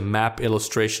 There's a map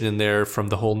illustration in there from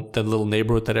the little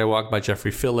neighborhood that I walk by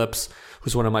Jeffrey Phillips,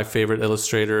 who's one of my favorite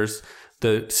illustrators.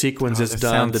 The sequence is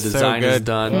done. The design is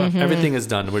done. Everything is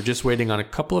done. We're just waiting on a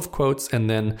couple of quotes. And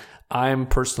then I'm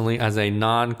personally, as a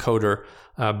non-coder,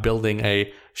 building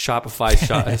a Shopify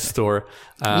store,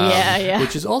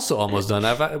 which is also almost done.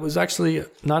 It was actually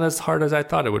not as hard as I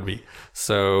thought it would be.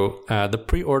 So the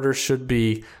pre-order should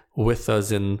be with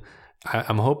us I'm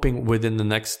hoping within the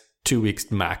next 2 weeks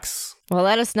max. Well,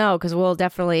 let us know, because we'll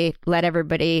definitely let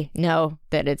everybody know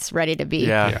that it's ready to be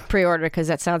pre-ordered, because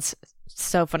that sounds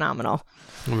so phenomenal.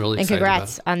 I'm really excited. And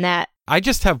congrats on that. I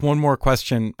just have one more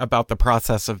question about the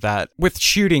process of that. With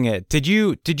shooting it, did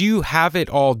you have it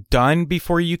all done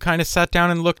before you kind of sat down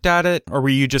and looked at it, or were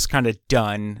you just kind of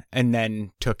done and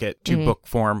then took it to book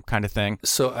form kind of thing?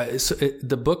 So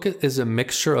the book is a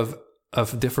mixture of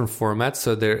different formats.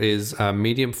 So there is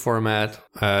medium format,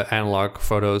 analog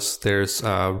photos. There's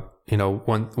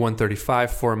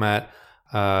 135 format.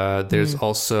 There's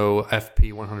also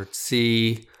FP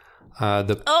 100C,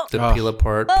 the peel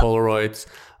apart Polaroids,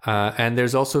 and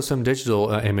there's also some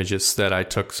digital images that I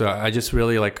took. So I just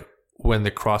really went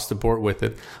across the board with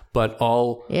it, but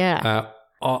all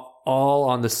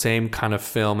on the same kind of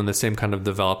film and the same kind of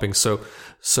developing. So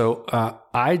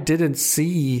I didn't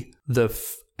see the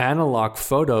analog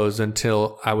photos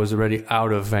until I was already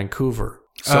out of Vancouver.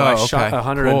 So I shot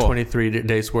 123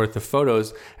 days worth of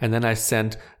photos, and then I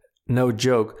sent, no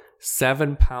joke,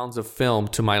 7 pounds of film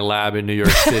to my lab in New York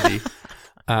City.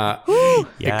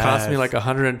 It cost me like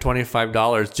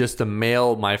 $125 just to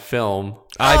mail my film.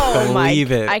 I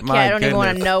believe it. I don't even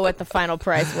want to know what the final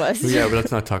price was. Yeah, but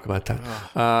let's not talk about that.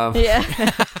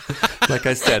 Like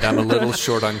I said, I'm a little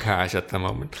short on cash at the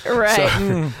moment. Right.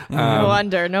 So, no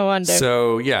wonder.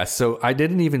 So I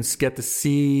didn't even get to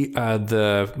see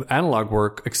the analog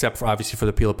work, except for obviously for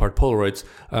the peel apart Polaroids,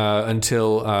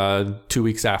 until 2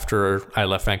 weeks after I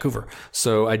left Vancouver.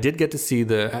 So I did get to see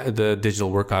the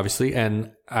digital work, obviously,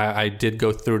 and I did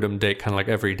go through them kind of like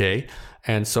every day.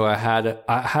 And so I had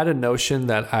a notion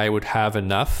that I would have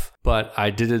enough, but I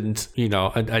didn't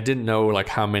know like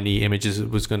how many images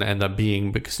it was going to end up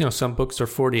being, because some books are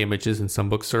 40 images and some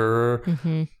books are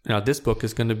this book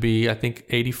is going to be, I think,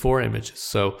 84 images.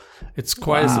 So it's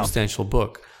quite a substantial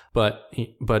book, but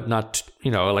not,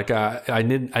 I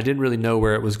didn't really know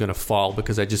where it was going to fall,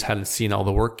 because I just hadn't seen all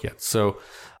the work yet. So,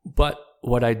 but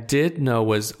what I did know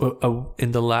was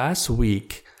in the last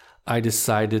week, I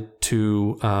decided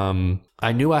to,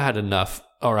 I knew I had enough,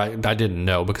 or I didn't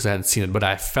know because I hadn't seen it, but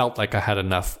I felt like I had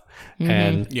enough.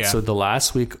 And so the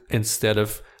last week, instead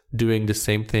of doing the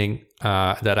same thing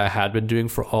that I had been doing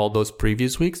for all those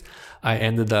previous weeks, I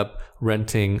ended up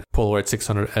renting Polaroid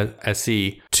 600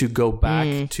 SE to go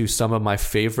back to some of my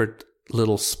favorite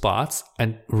little spots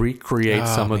and recreate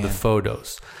some of the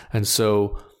photos. And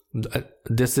so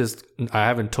this is, I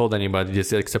haven't told anybody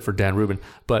this yet except for Dan Rubin,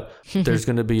 but there's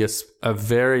going to be a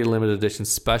very limited edition,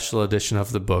 special edition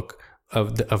of the book,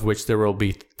 of which there will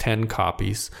be 10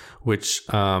 copies, which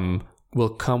will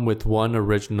come with one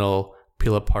original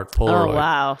peel apart Polaroid.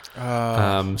 Oh,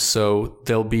 wow. So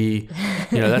there'll be,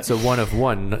 that's a one of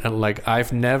one. And like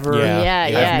I've never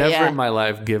in my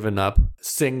life given up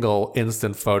single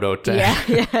instant photo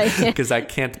to because I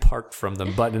can't part from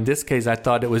them. But in this case, I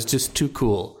thought it was just too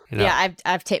cool. Yeah,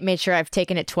 I've made sure I've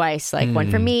taken it twice, like one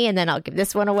for me, and then I'll give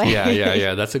this one away.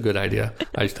 Yeah. That's a good idea.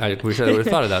 I wish I would have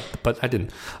thought of that, but I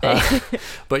didn't.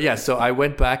 But yeah, so I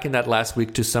went back in that last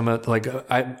week to some of, like,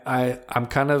 I'm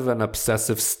kind of an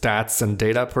obsessive stats and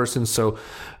data person. So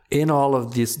in all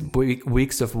of these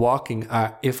weeks of walking,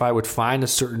 if I would find a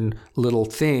certain little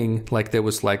thing, like there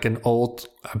was like an old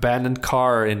abandoned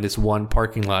car in this one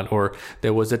parking lot, or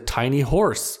there was a tiny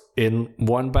horse in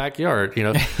one backyard,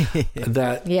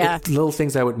 little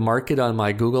things I would mark it on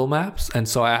my Google Maps. And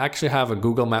so I actually have a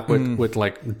Google map with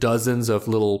like dozens of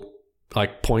little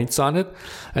like points on it.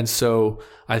 And so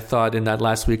I thought in that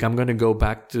last week, I'm going to go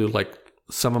back to like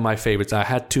some of my favorites. I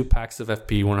had 2 packs of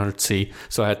FP 100C,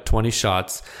 so I had 20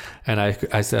 shots. And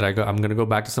I said, I'm going to go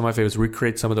back to some of my favorites,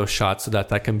 recreate some of those shots so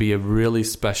that can be a really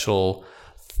special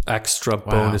extra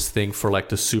bonus thing for like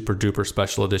the super duper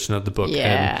special edition of the book.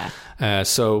 Yeah. And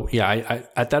I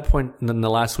at that point in the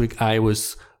last week, I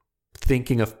was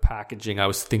thinking of packaging. I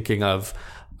was thinking of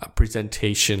a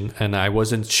presentation, and I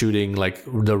wasn't shooting like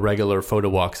the regular photo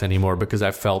walks anymore because I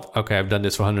felt, okay, I've done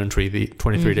this for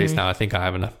 123 days now. I think I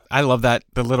have enough. I love that,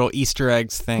 the little Easter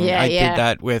eggs thing. I did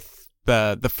that with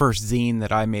the first zine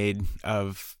that I made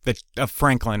of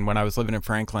Franklin when I was living in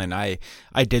Franklin. I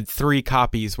did 3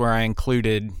 copies where I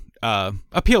included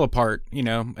a peel apart, an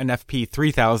FP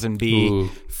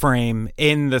 3000B frame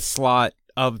in the slot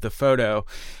of the photo.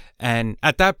 And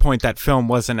at that point, that film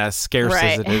wasn't as scarce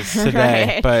as it is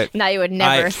today. But now you would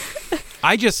never.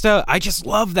 I just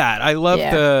love that. I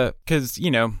love because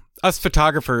us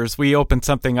photographers, we open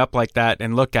something up like that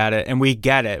and look at it, and we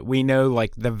get it. We know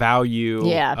like the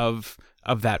value of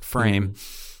that frame,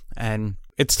 and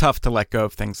it's tough to let go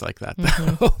of things like that,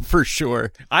 though, for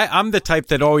sure. I'm the type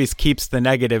that always keeps the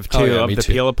negative too of the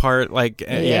peel apart, like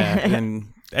and.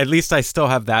 At least I still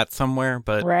have that somewhere,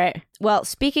 but... Right. Well,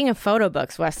 speaking of photo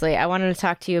books, Wesley, I wanted to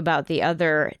talk to you about the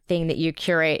other thing that you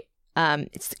curate.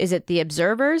 Is it The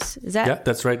Observers? Is that? Yeah,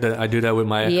 that's right. I do that with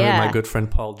my good friend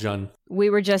Paul Junn. We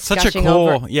were just such gushing a cool,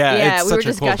 over... Yeah, we were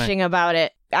just gushing about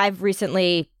it. I've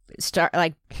recently...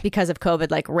 because of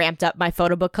COVID, ramped up my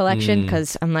photo book collection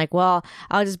because I'm like, well,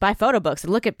 I'll just buy photo books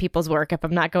and look at people's work if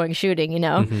I'm not going shooting,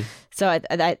 So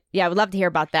I would love to hear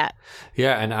about that.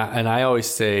 Yeah, and I always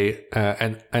say,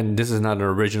 and this is not an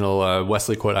original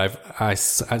Wesley quote.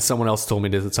 Someone else told me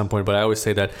this at some point, but I always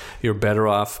say that you're better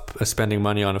off spending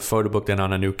money on a photo book than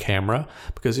on a new camera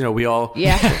because we all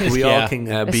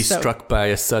can be struck by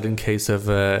a sudden case of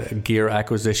gear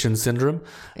acquisition syndrome,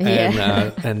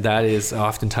 and that is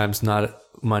oftentimes not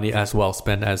money as well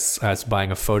spent as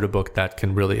buying a photo book that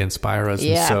can really inspire us.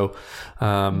 And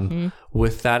so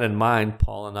with that in mind,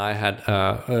 Paul and I had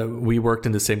we worked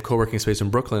in the same co-working space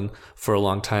in Brooklyn for a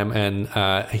long time, and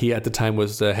he at the time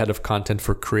was the head of content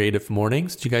for Creative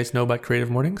Mornings. Do you guys know about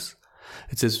Creative Mornings?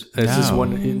 It's this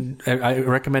one. I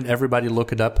recommend everybody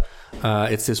look it up.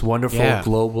 It's this wonderful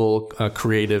global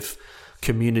creative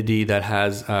community that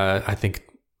has I think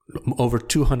over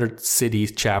 200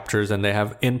 cities chapters, and they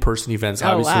have in-person events.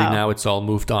 Obviously now it's all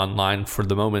moved online for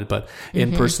the moment, but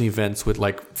in-person events with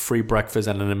like free breakfast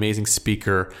and an amazing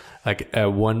speaker, like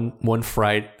one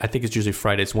Friday, I think it's usually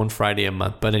Fridays, one Friday a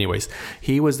month. But anyways,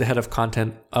 he was the head of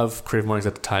content of Creative Mornings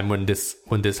at the time when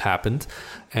this happened.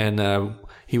 And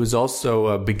he was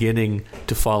also beginning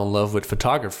to fall in love with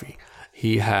photography.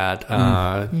 He had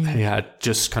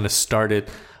just kind of started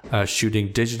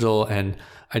shooting digital, and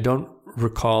I don't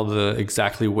recall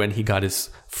exactly when he got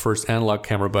his first analog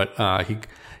camera, but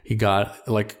he got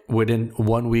like within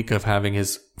 1 week of having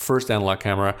his first analog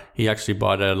camera, he actually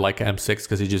bought a Leica M6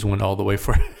 because he just went all the way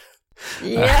for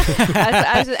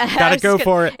Yeah, Gotta go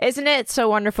for it. Isn't it so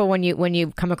wonderful when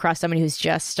you come across someone who's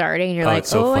just starting and you're like,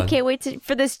 so I can't wait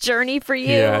for this journey for you.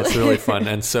 Yeah, it's really fun.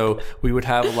 And so we would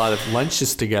have a lot of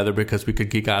lunches together because we could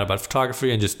geek out about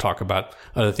photography and just talk about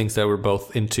other things that we're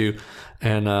both into.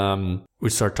 And we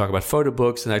started talking about photo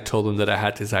books, and I told him that I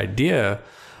had this idea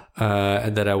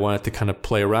and that I wanted to kind of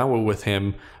play around with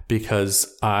him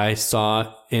because I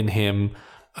saw in him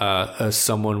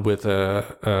someone with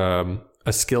a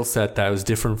skill set that was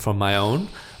different from my own,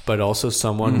 but also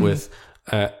someone with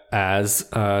let's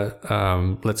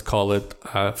call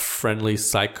it friendly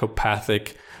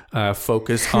psychopathic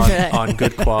focus on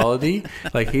good quality.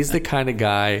 Like, he's the kind of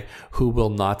guy who will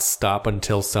not stop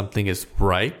until something is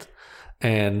right.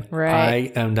 And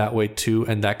I am that way too,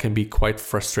 and that can be quite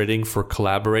frustrating for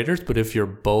collaborators. But if you're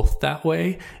both that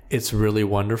way, it's really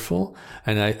wonderful.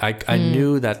 And I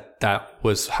knew that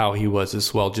was how he was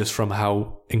as well, just from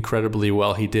how incredibly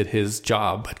well he did his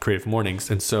job at Creative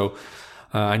Mornings. And so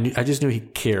I just knew he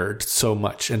cared so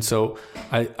much. And so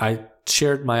I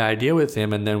shared my idea with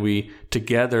him, and then we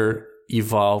together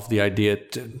evolved the idea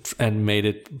and made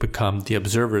it become The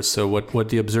Observers. So what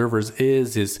The Observers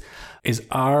is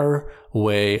our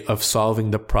way of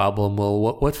solving the problem. Well,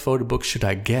 what photo book should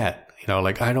I get? You know,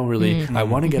 like, I don't really, I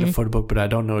want to get a photo book, but I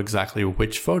don't know exactly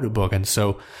which photo book. And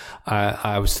so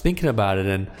I was thinking about it.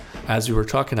 And as we were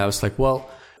talking, I was like, well,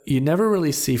 you never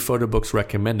really see photo books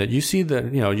recommended. You see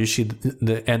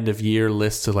the end of year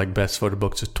lists of like best photo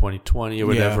books of 2020 or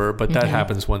whatever, but that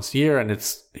happens once a year, and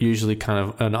it's usually kind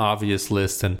of an obvious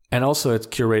list. And also it's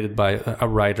curated by a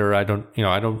writer. I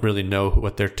don't really know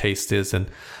what their taste is. And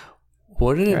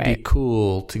wouldn't it be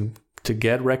cool to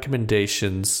get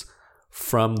recommendations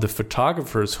from the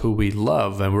photographers who we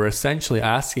love? And we're essentially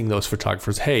asking those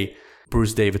photographers, hey,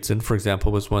 Bruce Davidson, for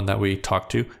example, was one that we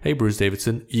talked to. Hey, Bruce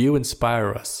Davidson, you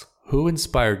inspire us. Who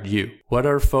inspired you? What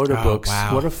are photo books?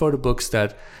 Wow. What are photo books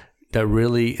that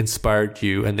really inspired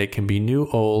you? And they can be new,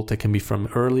 old. They can be from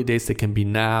early days. They can be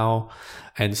now.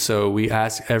 And so we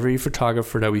ask every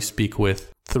photographer that we speak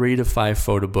with 3 to 5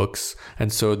 photo books.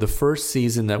 And so the first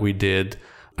season that we did,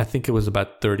 I think it was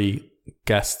about 30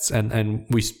 guests, and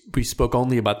we spoke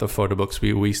only about the photo books.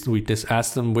 We just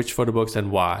asked them which photo books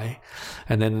and why.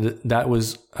 And then that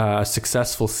was a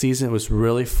successful season. It was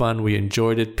really fun. We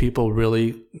enjoyed it. People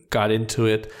really got into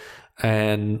it.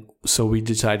 And so we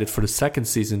decided for the second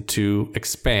season to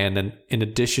expand. And in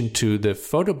addition to the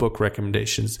photo book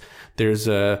recommendations, there's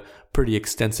a pretty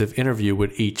extensive interview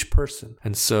with each person.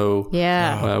 And so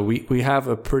we have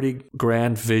a pretty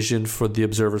grand vision for the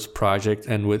Observers Project.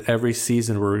 And with every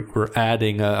season, we're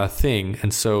adding a thing.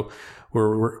 And so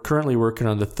we're currently working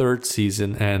on the 3rd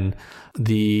season. And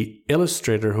the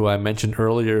illustrator who I mentioned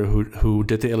earlier, who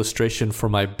did the illustration for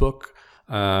my book,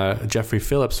 Jeffrey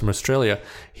Phillips from Australia,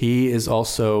 he is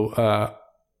also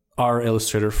our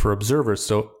illustrator for Observers.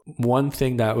 So one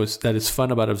thing that is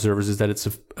fun about Observers is that it's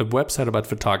a website about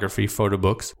photography, photo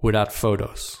books, without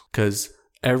photos. Because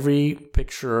every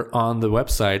picture on the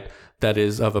website that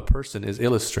is of a person is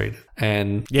illustrated.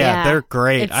 And they're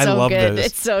great. I love those.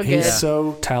 It's so good. He's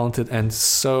so talented and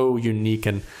so unique,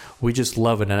 and we just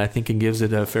love it. And I think it gives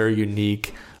it a very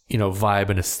unique, vibe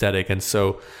and aesthetic. And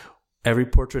so every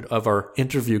portrait of our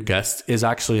interview guest is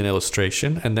actually an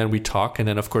illustration, and then we talk, and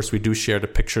then of course we do share the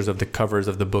pictures of the covers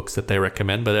of the books that they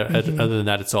recommend, but other than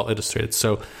that, it's all illustrated.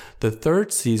 So the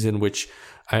 3rd season, which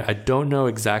I don't know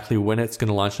exactly when it's going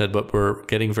to launch that, but we're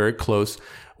getting very close,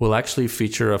 will actually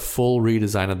feature a full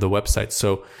redesign of the website.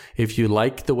 So if you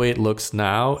like the way it looks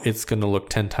now, it's going to look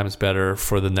 10 times better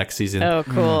for the next season. Oh,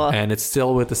 cool. And it's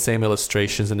still with the same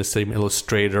illustrations and the same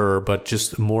illustrator, but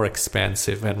just more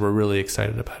expansive. And we're really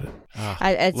excited about it.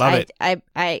 Love it.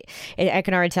 I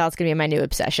can already tell it's going to be my new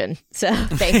obsession. So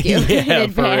thank you Yeah, in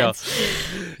advance. for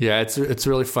real. Yeah, it's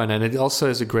really fun. And it also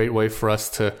is a great way for us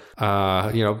to,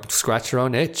 scratch our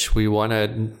own itch. We want to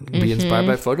be inspired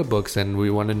by photo books, and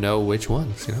we want to know which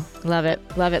ones, Love it.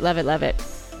 Love it. Love it. Love it.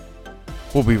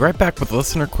 We'll be right back with a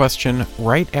listener question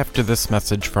right after this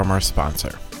message from our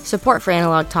sponsor. Support for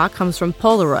Analog Talk comes from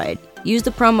Polaroid. Use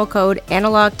the promo code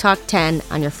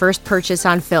AnalogTalk10 on your first purchase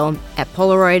on film at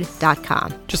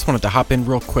Polaroid.com. Just wanted to hop in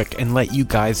real quick and let you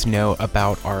guys know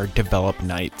about our Develop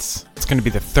Nights. It's going to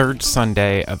be the 3rd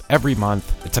Sunday of every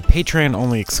month. It's a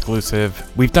Patreon-only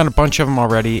exclusive. We've done a bunch of them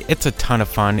already. It's a ton of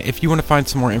fun. If you want to find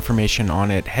some more information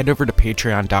on it, head over to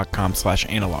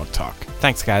patreon.com/analogtalk.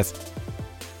 Thanks, guys.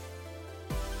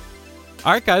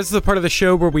 All right, guys, this is the part of the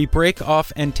show where we break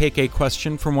off and take a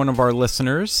question from one of our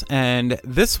listeners. And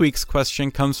this week's question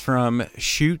comes from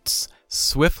Shoots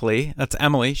Swiftly. That's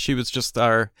Emily. She was just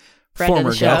our Friend of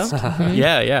the show. guest.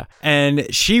 Yeah.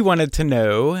 And she wanted to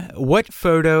know, what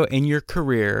photo in your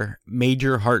career made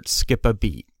your heart skip a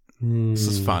beat? This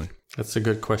is fun. That's a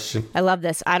good question. I love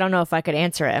this. I don't know if I could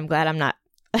answer it. I'm glad I'm not.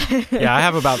 Yeah, I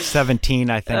have about 17,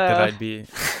 I think, that I'd be.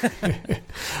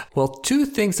 Well, two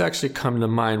things actually come to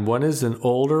mind. One is an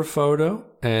older photo,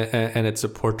 and it's a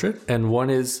portrait. And one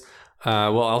is,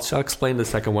 I'll explain the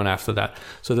second one after that.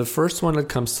 So the first one that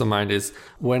comes to mind is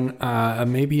when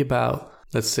maybe about,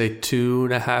 let's say,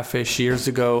 2.5-ish years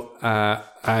ago,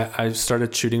 I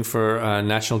started shooting for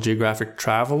National Geographic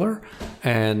Traveler.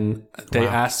 And they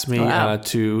asked me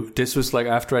this was like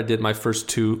after I did my first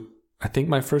two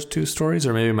stories,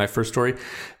 or maybe my first story.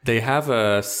 They have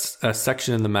a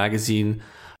section in the magazine,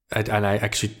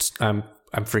 and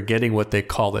I'm forgetting what they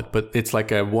call it, but it's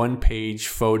like a 1-page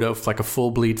photo, like a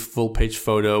full-page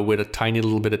photo with a tiny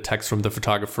little bit of text from the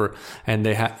photographer. And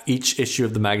each issue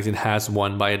of the magazine has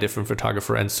one by a different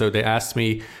photographer. And so they asked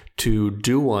me to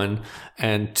do one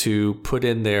and to put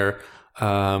in there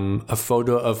a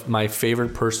photo of my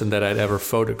favorite person that I'd ever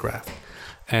photographed.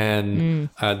 And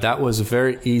that was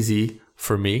very easy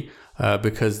for me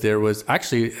because there was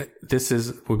actually,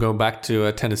 we're going back to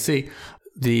Tennessee.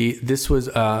 This was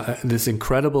this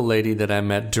incredible lady that I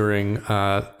met during,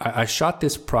 I shot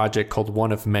this project called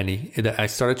One of Many. I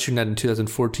started shooting that in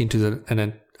 2014, and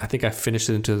then I think I finished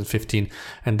it in 2015.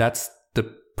 And that's the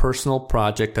personal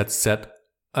project that set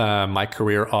my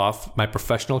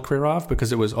professional career off,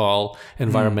 because it was all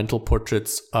environmental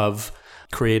portraits of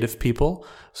creative people.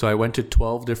 So I went to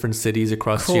 12 different cities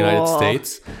across the United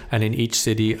States, and in each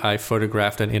city I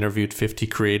photographed and interviewed 50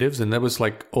 creatives, and that was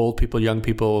like old people, young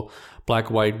people,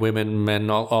 black, white, women, men,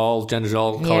 all genders,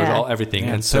 all colors, all everything.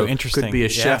 Yeah, and so interesting. It could be a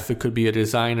chef, it could be a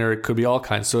designer, it could be all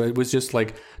kinds. So it was just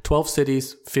like 12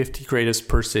 cities, 50 creatives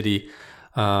per city.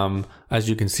 As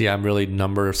you can see, I'm really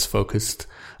numbers focused.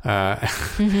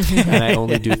 And I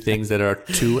only do things that are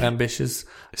too ambitious.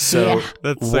 So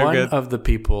that's so one good. of the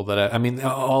people that I mean,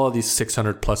 all of these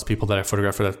 600 plus people that I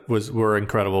photographed were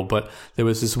incredible. But there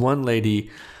was this one lady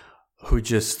who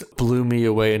just blew me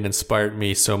away and inspired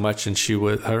me so much. And she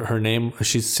was, her name,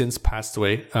 she's since passed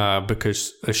away,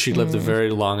 because she lived a very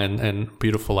long and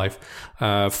beautiful life.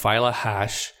 Phyla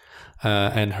Hash,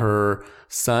 and her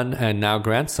son and now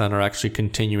grandson are actually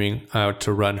continuing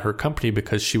to run her company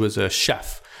because she was a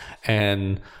chef.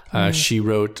 And she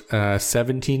wrote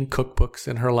 17 cookbooks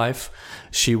in her life.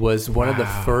 She was one of the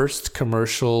first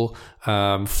commercial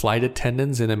flight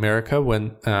attendants in America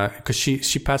because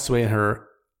she passed away in her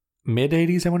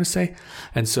mid-80s, I want to say.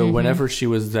 And so whenever she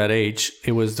was that age,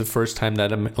 it was the first time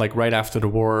that, like right after the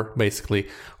war, basically,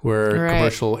 where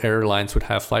commercial airlines would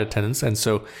have flight attendants. And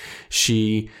so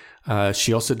she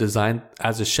also designed,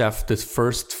 as a chef, this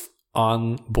first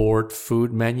on-board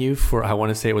food menu for, I want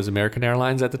to say it was American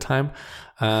Airlines at the time.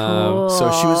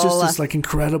 So she was just this like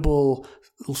incredible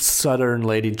Southern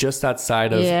lady just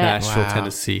outside of Nashville,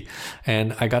 Tennessee.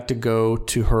 And I got to go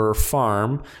to her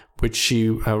farm, which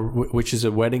is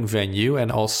a wedding venue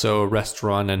and also a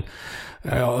restaurant, and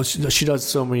she does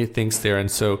so many things there.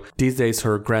 And so these days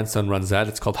her grandson runs that.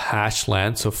 It's called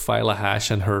Hashland. So Phyla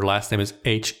Hash, and her last name is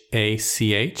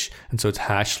H-A-C-H. And so it's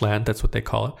Hashland. That's what they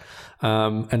call it.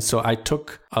 And so I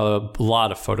took a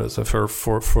lot of photos of her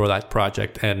for that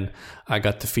project, and I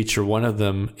got to feature one of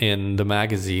them in the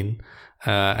magazine.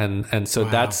 And so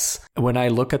that's when I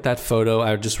look at that photo,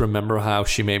 I just remember how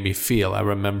she made me feel. I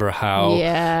remember how,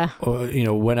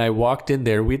 when I walked in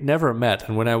there, we'd never met.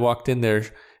 And when I walked in there,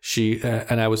 she,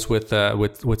 and I was with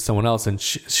someone else, and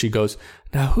she goes,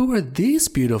 "Now, who are these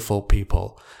beautiful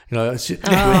people?" With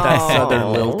that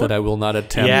Southern lilt that I will not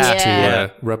attempt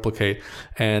to replicate.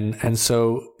 And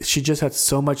so she just had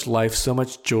so much life, so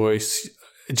much joy,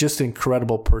 just an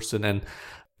incredible person. And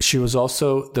she was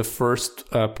also the first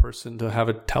person to have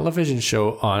a television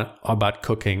show about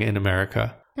cooking in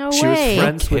America. She was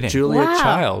friends with Julia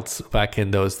Childs back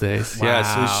in those days. Wow.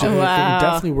 Yeah, so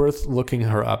definitely worth looking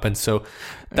her up. And so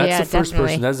that's the first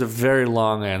person. That's a very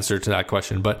long answer to that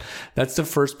question, but that's the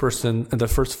first person. The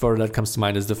first photo that comes to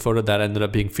mind is the photo that ended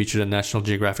up being featured in National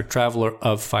Geographic Traveler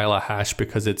of Phyla Hash,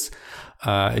 because it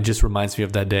just reminds me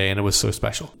of that day, and it was so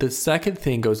special. The second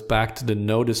thing goes back to the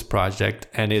Notice project,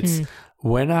 and it's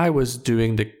when I was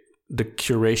doing the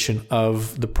curation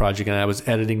of the project, and I was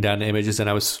editing down the images, and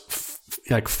I was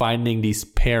finding these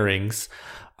pairings,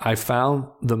 I found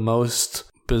the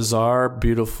most bizarre,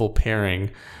 beautiful pairing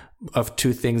of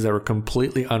two things that were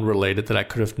completely unrelated that I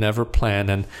could have never planned.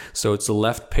 And so it's a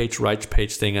left page, right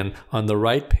page thing. And on the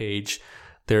right page,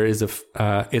 there is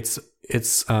I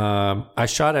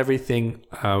shot everything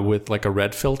with like a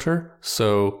red filter.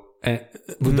 So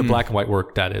with the black and white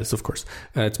work, that is, of course.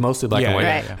 It's mostly black and white.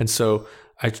 Right. And so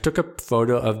I took a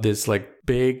photo of this like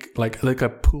big, like a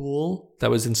pool that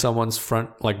was in someone's front,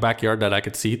 like backyard that I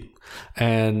could see.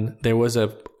 And there was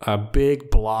a big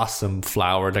blossom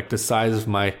flower, like the size of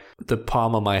the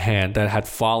palm of my hand, that had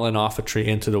fallen off a tree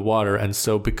into the water. And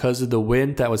so because of the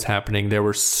wind that was happening, there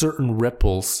were certain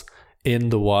ripples in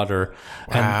the water.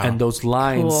 Wow. And those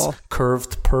lines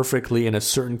curved perfectly in a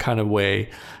certain kind of way.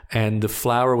 And the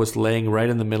flower was laying right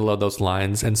in the middle of those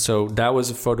lines. And so that was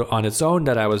a photo on its own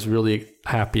that I was really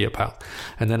happy about.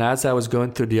 And then as I was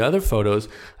going through the other photos,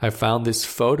 I found this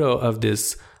photo of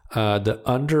this, the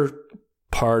under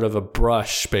part of a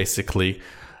brush, basically.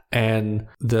 And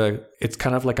it's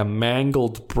kind of like a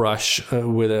mangled brush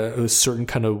with a certain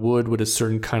kind of wood, with a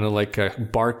certain kind of like a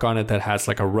bark on it that has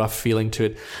like a rough feeling to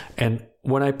it. And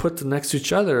when I put them next to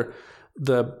each other,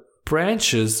 the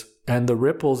branches and the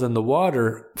ripples in the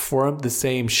water form the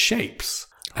same shapes.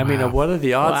 I mean, what are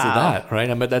the odds of that, right?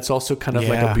 I mean, that's also kind of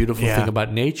like a beautiful thing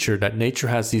about nature, that nature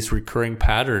has these recurring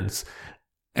patterns.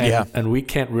 And we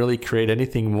can't really create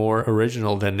anything more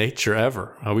original than nature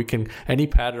ever. Any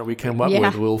pattern we come up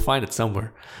with, we'll find it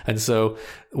somewhere. And so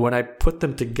when I put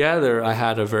them together, I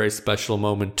had a very special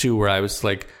moment too, where I was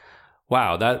like,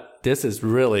 wow, this is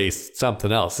really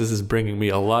something else. This is bringing me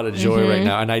a lot of joy right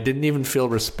now. And I didn't even feel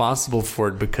responsible for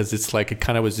it, because it's like, it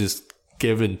kind of was just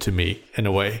given to me in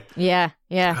a way. Yeah.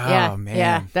 Oh, man.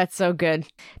 Yeah, that's so good.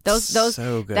 Those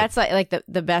so good. That's like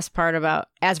the best part about,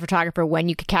 as a photographer, when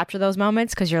you could capture those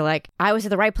moments, because you're like, I was at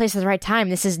the right place at the right time.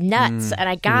 This is nuts, and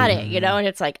I got it, and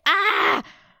it's like,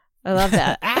 I love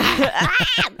that.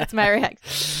 That's my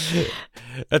reaction.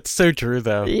 That's so true,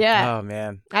 though. Yeah. Oh,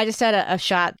 man. I just had a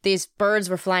shot. These birds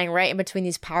were flying right in between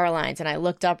these power lines, and I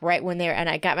looked up right when and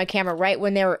I got my camera right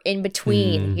when they were in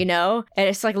between, And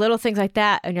it's like little things like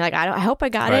that, and you're like, I hope I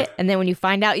got it. And then when you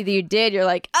find out either you did, you're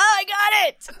like, oh, I got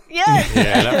it. Yes.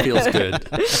 Yeah, that feels good.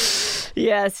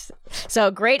 Yes. So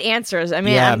great answers. I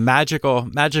mean, magical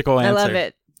answer. I love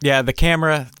it. Yeah, the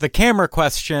camera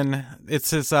question,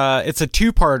 it's a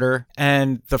two-parter,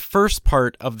 and the first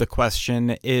part of the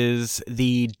question is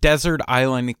the desert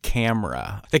island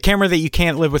camera. The camera that you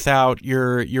can't live without,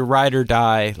 your ride or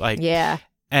die, like. Yeah.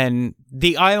 And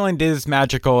the island is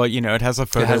magical, it has a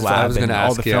photo lab. I was going to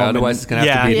ask you, otherwise it's going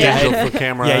to have to be a digital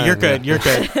camera. Yeah, you're good.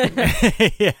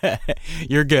 Yeah,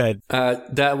 you're good.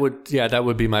 That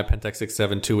would be my Pentax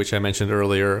X7 II, which I mentioned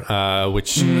earlier,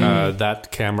 that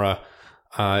camera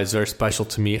is very special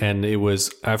to me, and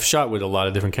I've shot with a lot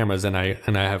of different cameras, and I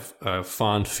have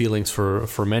fond feelings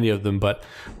for many of them. But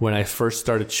when I first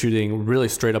started shooting, really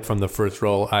straight up from the first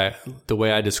roll, the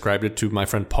way I described it to my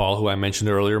friend Paul, who I mentioned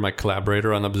earlier, my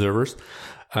collaborator on Observers,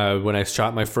 when I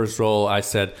shot my first roll, I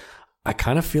said, I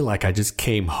kind of feel like I just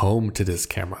came home to this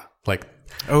camera. Like,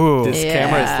 this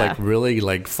camera is like really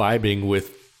like vibing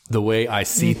with the way I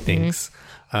see things,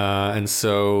 and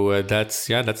so that's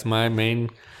my main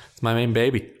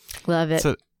baby. Love it.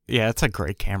 It's a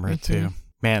great camera too,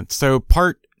 man. So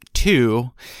part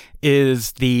 2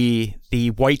 is the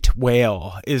white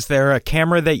whale. Is there a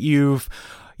camera that you've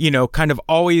kind of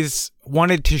always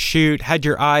wanted to shoot, had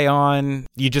your eye on,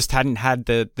 you just hadn't had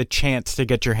the chance to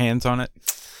get your hands on it?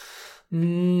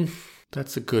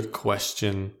 That's a good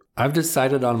question. I've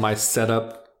decided on my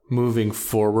setup moving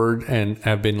forward, and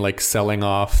I've been like selling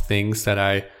off things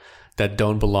that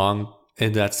don't belong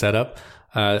in that setup.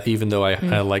 Even though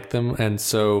I like them. And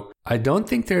so I don't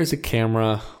think there's a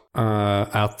camera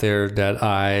out there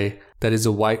that is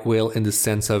a white whale in the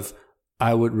sense of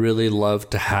I would really love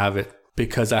to have it,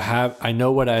 because I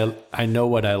know what I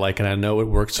like, and I know it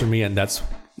works for me, and that's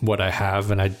what I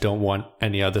have, and I don't want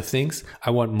any other things. I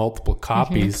want multiple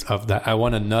copies of that. I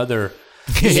want another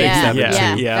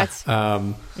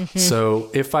So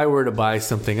if I were to buy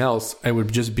something else, it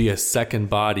would just be a second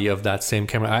body of that same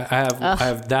camera. I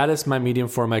have that as my medium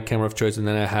format camera of choice, and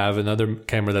then I have another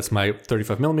camera that's my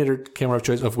 35mm camera of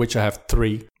choice, of which I have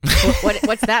 3.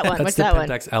 What's that one? That's the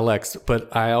Pentax LX.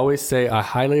 But I always say I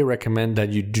highly recommend that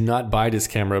you do not buy this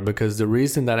camera, because the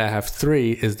reason that I have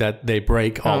 3 is that they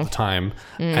break all the time,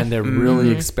 and they're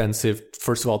really expensive.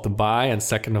 First of all, to buy, and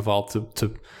second of all, to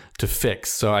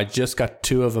fix. So I just got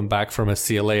 2 of them back from a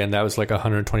CLA, and that was like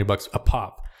 $120 a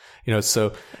pop.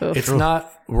 So it's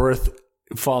not worth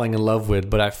falling in love with,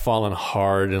 but I've fallen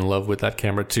hard in love with that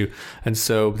camera too. And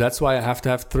so that's why I have to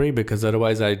have 3, because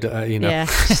otherwise Yeah.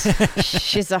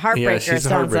 She's a heartbreaker. Yeah, she's a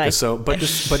heartbreaker. Like. So, but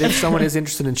if someone is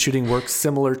interested in shooting work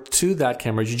similar to that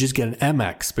camera, you just get an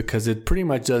MX, because it pretty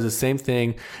much does the same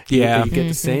thing. You get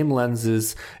the same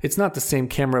lenses. It's not the same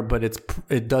camera, but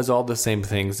it does all the same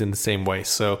things in the same way.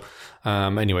 So,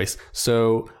 anyways,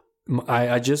 so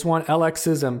I just want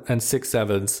LXs and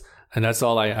 6.7s, and that's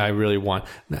all I really want.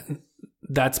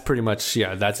 That's pretty much,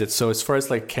 that's it. So as far as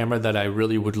like camera that I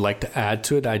really would like to add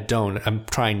to it, I don't. I'm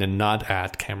trying to not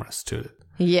add cameras to it.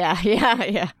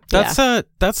 Yeah.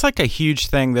 That's like a huge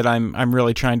thing that I'm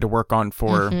really trying to work on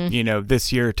for,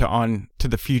 this year to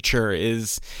the future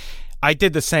is I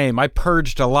did the same. I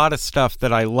purged a lot of stuff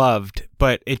that I loved,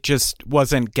 but it just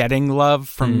wasn't getting love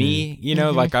from me,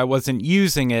 like I wasn't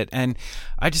using it. And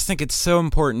I just think it's so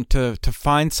important to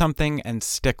find something and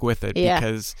stick with it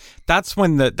because that's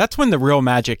when the real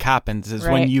magic happens is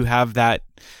when you have that,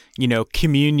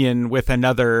 communion with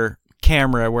another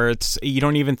camera where you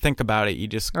don't even think about it. You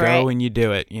just go and you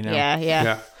do it,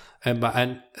 Yeah.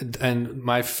 And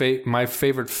my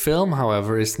favorite film,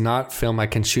 however, is not film I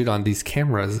can shoot on these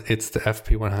cameras. It's the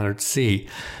FP100C.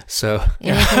 So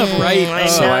right.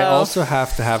 So I also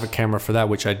have to have a camera for that,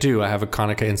 which I do. I have a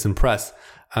Konica Instant Press.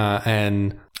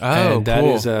 And that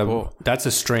is that's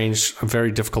a strange,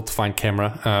 very difficult to find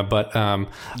camera. But I'm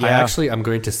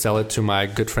going to sell it to my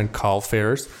good friend Carl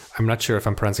Ferrers. I'm not sure if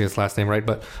I'm pronouncing his last name right,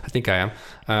 but I think I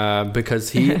am. Because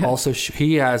he also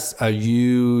he has a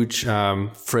huge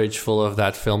fridge full of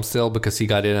that film still because he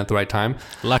got in at the right time.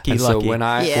 Lucky. So when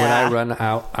I run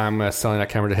out, I'm selling that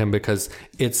camera to him because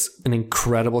it's an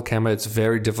incredible camera. It's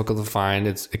very difficult to find.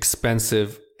 It's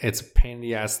expensive. It's a pain in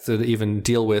the ass to even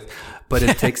deal with, but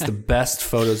it takes the best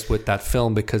photos with that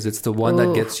film because it's the one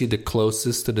that gets you the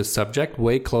closest to the subject,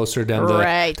 way closer than the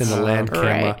land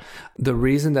camera. Right. The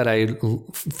reason that I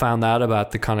found out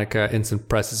about the Konica Instant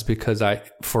Press is because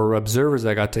for Observers,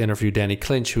 I got to interview Danny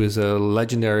Clinch, who is a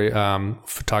legendary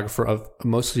photographer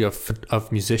mostly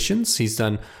of musicians. He's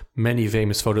done many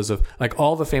famous photos of, like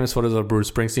all the famous photos of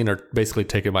Bruce Springsteen are basically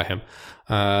taken by him.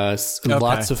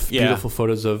 Lots of beautiful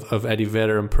photos of Eddie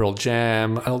Vedder and Pearl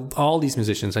Jam, all these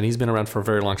musicians, and he's been around for a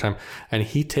very long time. And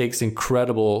he takes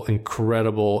incredible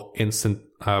instant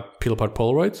peel apart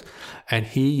Polaroids, and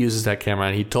he uses that camera.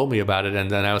 And he told me about it,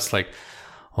 and then I was like,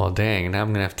 "Well, dang! Now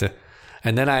I'm gonna have to."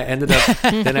 And then I ended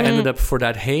up for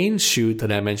that Hanes shoot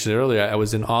that I mentioned earlier. I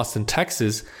was in Austin,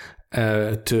 Texas,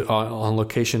 on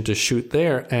location to shoot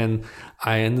there, and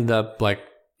I ended up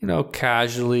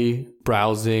casually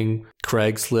browsing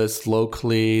Craigslist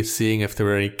locally, seeing if there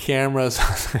were any cameras.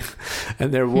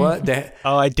 And there was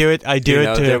I do it too.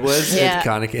 There was a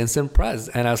Konica Instant Press,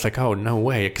 and I was like, oh no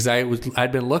way, because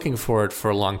I'd been looking for it for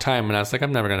a long time, and I was like,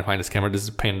 I'm never going to find this camera. This is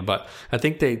a pain in the butt. I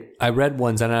think I read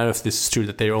once, and I don't know if this is true,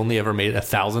 that they only ever made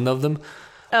 1,000 of them.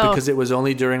 Because it was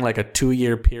only during like a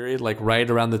 2-year period, like right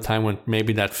around the time when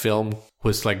maybe that film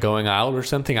was like going out or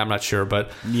something. I'm not sure,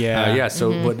 but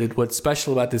So what's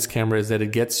special about this camera is that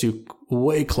it gets you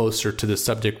way closer to the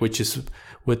subject, which is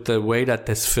with the way that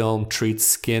this film treats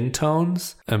skin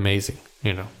tones, amazing.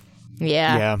 Yeah.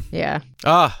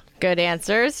 Good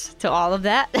answers to all of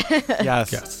that.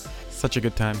 Yes. Such a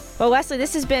good time. Well, Wesley,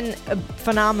 this has been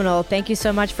phenomenal. Thank you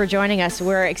so much for joining us.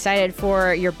 We're excited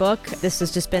for your book. This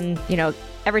has just been,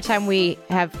 every time we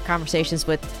have conversations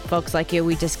with folks like you,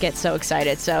 we just get so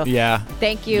excited. So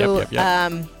thank you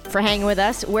for hanging with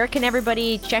us. Where can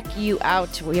everybody check you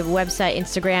out? We have a website,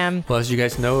 Instagram. Well, as you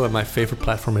guys know, my favorite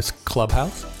platform is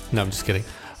Clubhouse. No, I'm just kidding.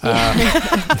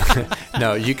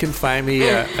 No, you can find me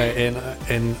on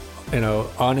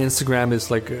Instagram is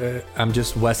I'm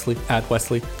just Wesley, at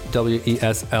Wesley,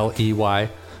 Wesley.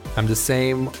 I'm the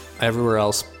same everywhere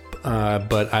else,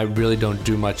 but I really don't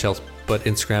do much else but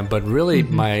Instagram. But really,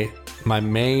 my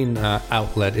main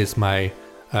outlet is my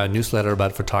newsletter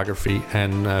about photography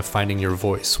and finding your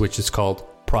voice, which is called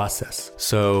Process.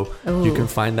 So you can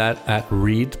find that at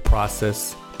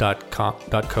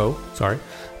readprocess.co.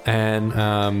 And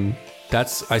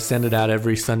I send it out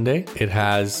every Sunday. It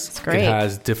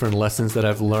has different lessons that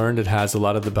I've learned. It has a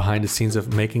lot of the behind the scenes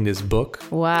of making this book.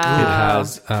 Wow. It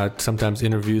has sometimes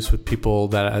interviews with people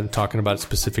that I'm talking about a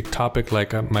specific topic,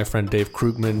 like my friend Dave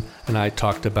Krugman and I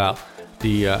talked about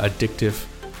the addictive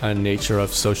nature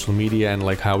of social media and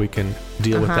like how we can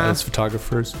deal with that as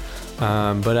photographers.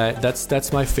 But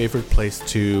that's my favorite place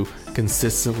to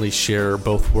consistently share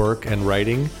both work and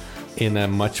writing in a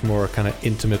much more kind of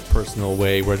intimate, personal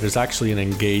way, where there's actually an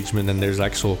engagement and there's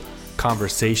actual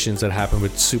conversations that happen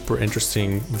with super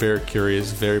interesting, very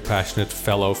curious, very passionate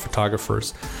fellow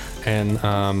photographers. And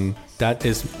that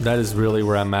is really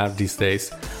where I'm at these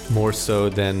days, more so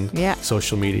than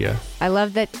social media. I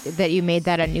love that you made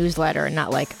that a newsletter and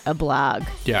not like a blog.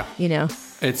 Yeah.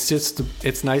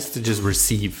 It's nice to just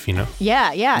receive,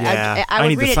 Yeah. I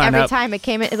would read it every time it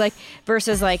came in,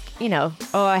 versus I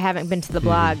haven't been to the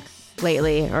blog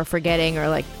lately, or forgetting,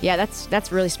 or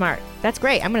that's really smart. That's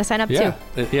great. I'm going to sign up too.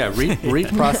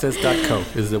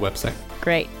 Readprocess.co is the website.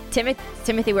 Great.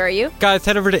 Timothy, where are you? Guys,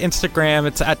 head over to Instagram.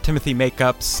 It's at Timothy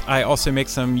Makeups. I also make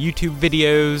some YouTube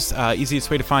videos. Easiest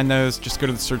way to find those, just go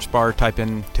to the search bar, type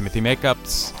in Timothy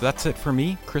Makeups. That's it for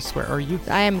me. Chris, where are you?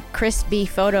 I am Chris B.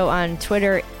 Photo on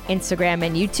Twitter, Instagram,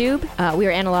 and YouTube. We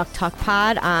are Analog Talk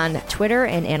Pod on Twitter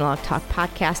and Analog Talk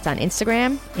Podcast on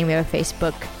Instagram. And we have a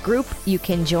Facebook group you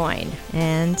can join.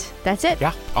 And that's it. Yeah,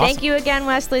 awesome. Thank you again,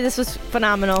 Wesley. This was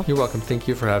phenomenal. You're welcome. Thank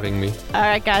you for having me. All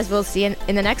right, guys. We'll see you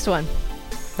in the next one.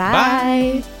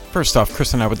 Bye. First off,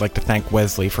 Chris and I would like to thank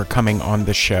Wesley for coming on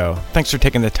the show. Thanks for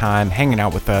taking the time, hanging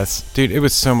out with us. Dude, it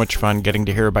was so much fun getting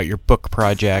to hear about your book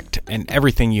project and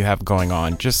everything you have going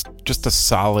on. Just a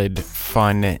solid,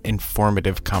 fun,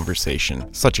 informative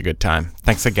conversation. Such a good time.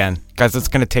 Thanks again. Guys, it's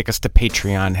going to take us to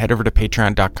Patreon. Head over to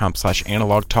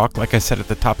patreon.com/analogtalk. Like I said at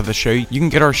the top of the show, you can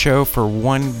get our show for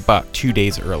 $1 2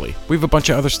 days early. We have a bunch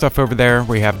of other stuff over there.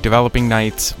 We have developing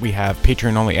nights. We have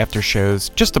Patreon-only after shows.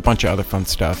 Just a bunch of other fun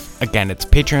stuff. Again, it's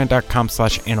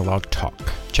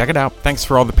patreon.com/analogtalk. Check it out. Thanks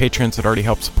for all the patrons that already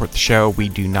help support the show. We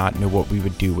do not know what we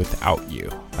would do without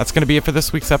you. That's going to be it for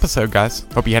this week's episode, guys.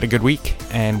 Hope you had a good week,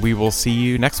 and we will see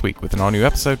you next week with an all-new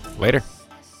episode. Later.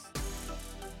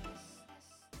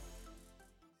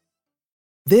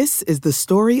 This is the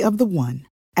story of the one.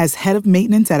 As head of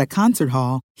maintenance at a concert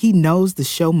hall, he knows the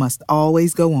show must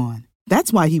always go on.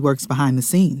 That's why he works behind the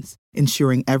scenes,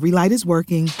 ensuring every light is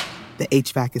working, the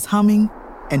HVAC is humming,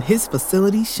 and his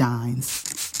facility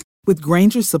shines. With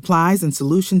Grainger's supplies and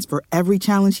solutions for every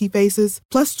challenge he faces,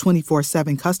 plus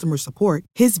 24/7 customer support,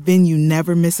 his venue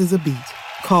never misses a beat.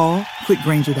 Call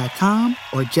quickgrainger.com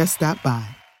or just stop by.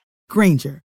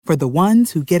 Grainger, for the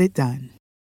ones who get it done.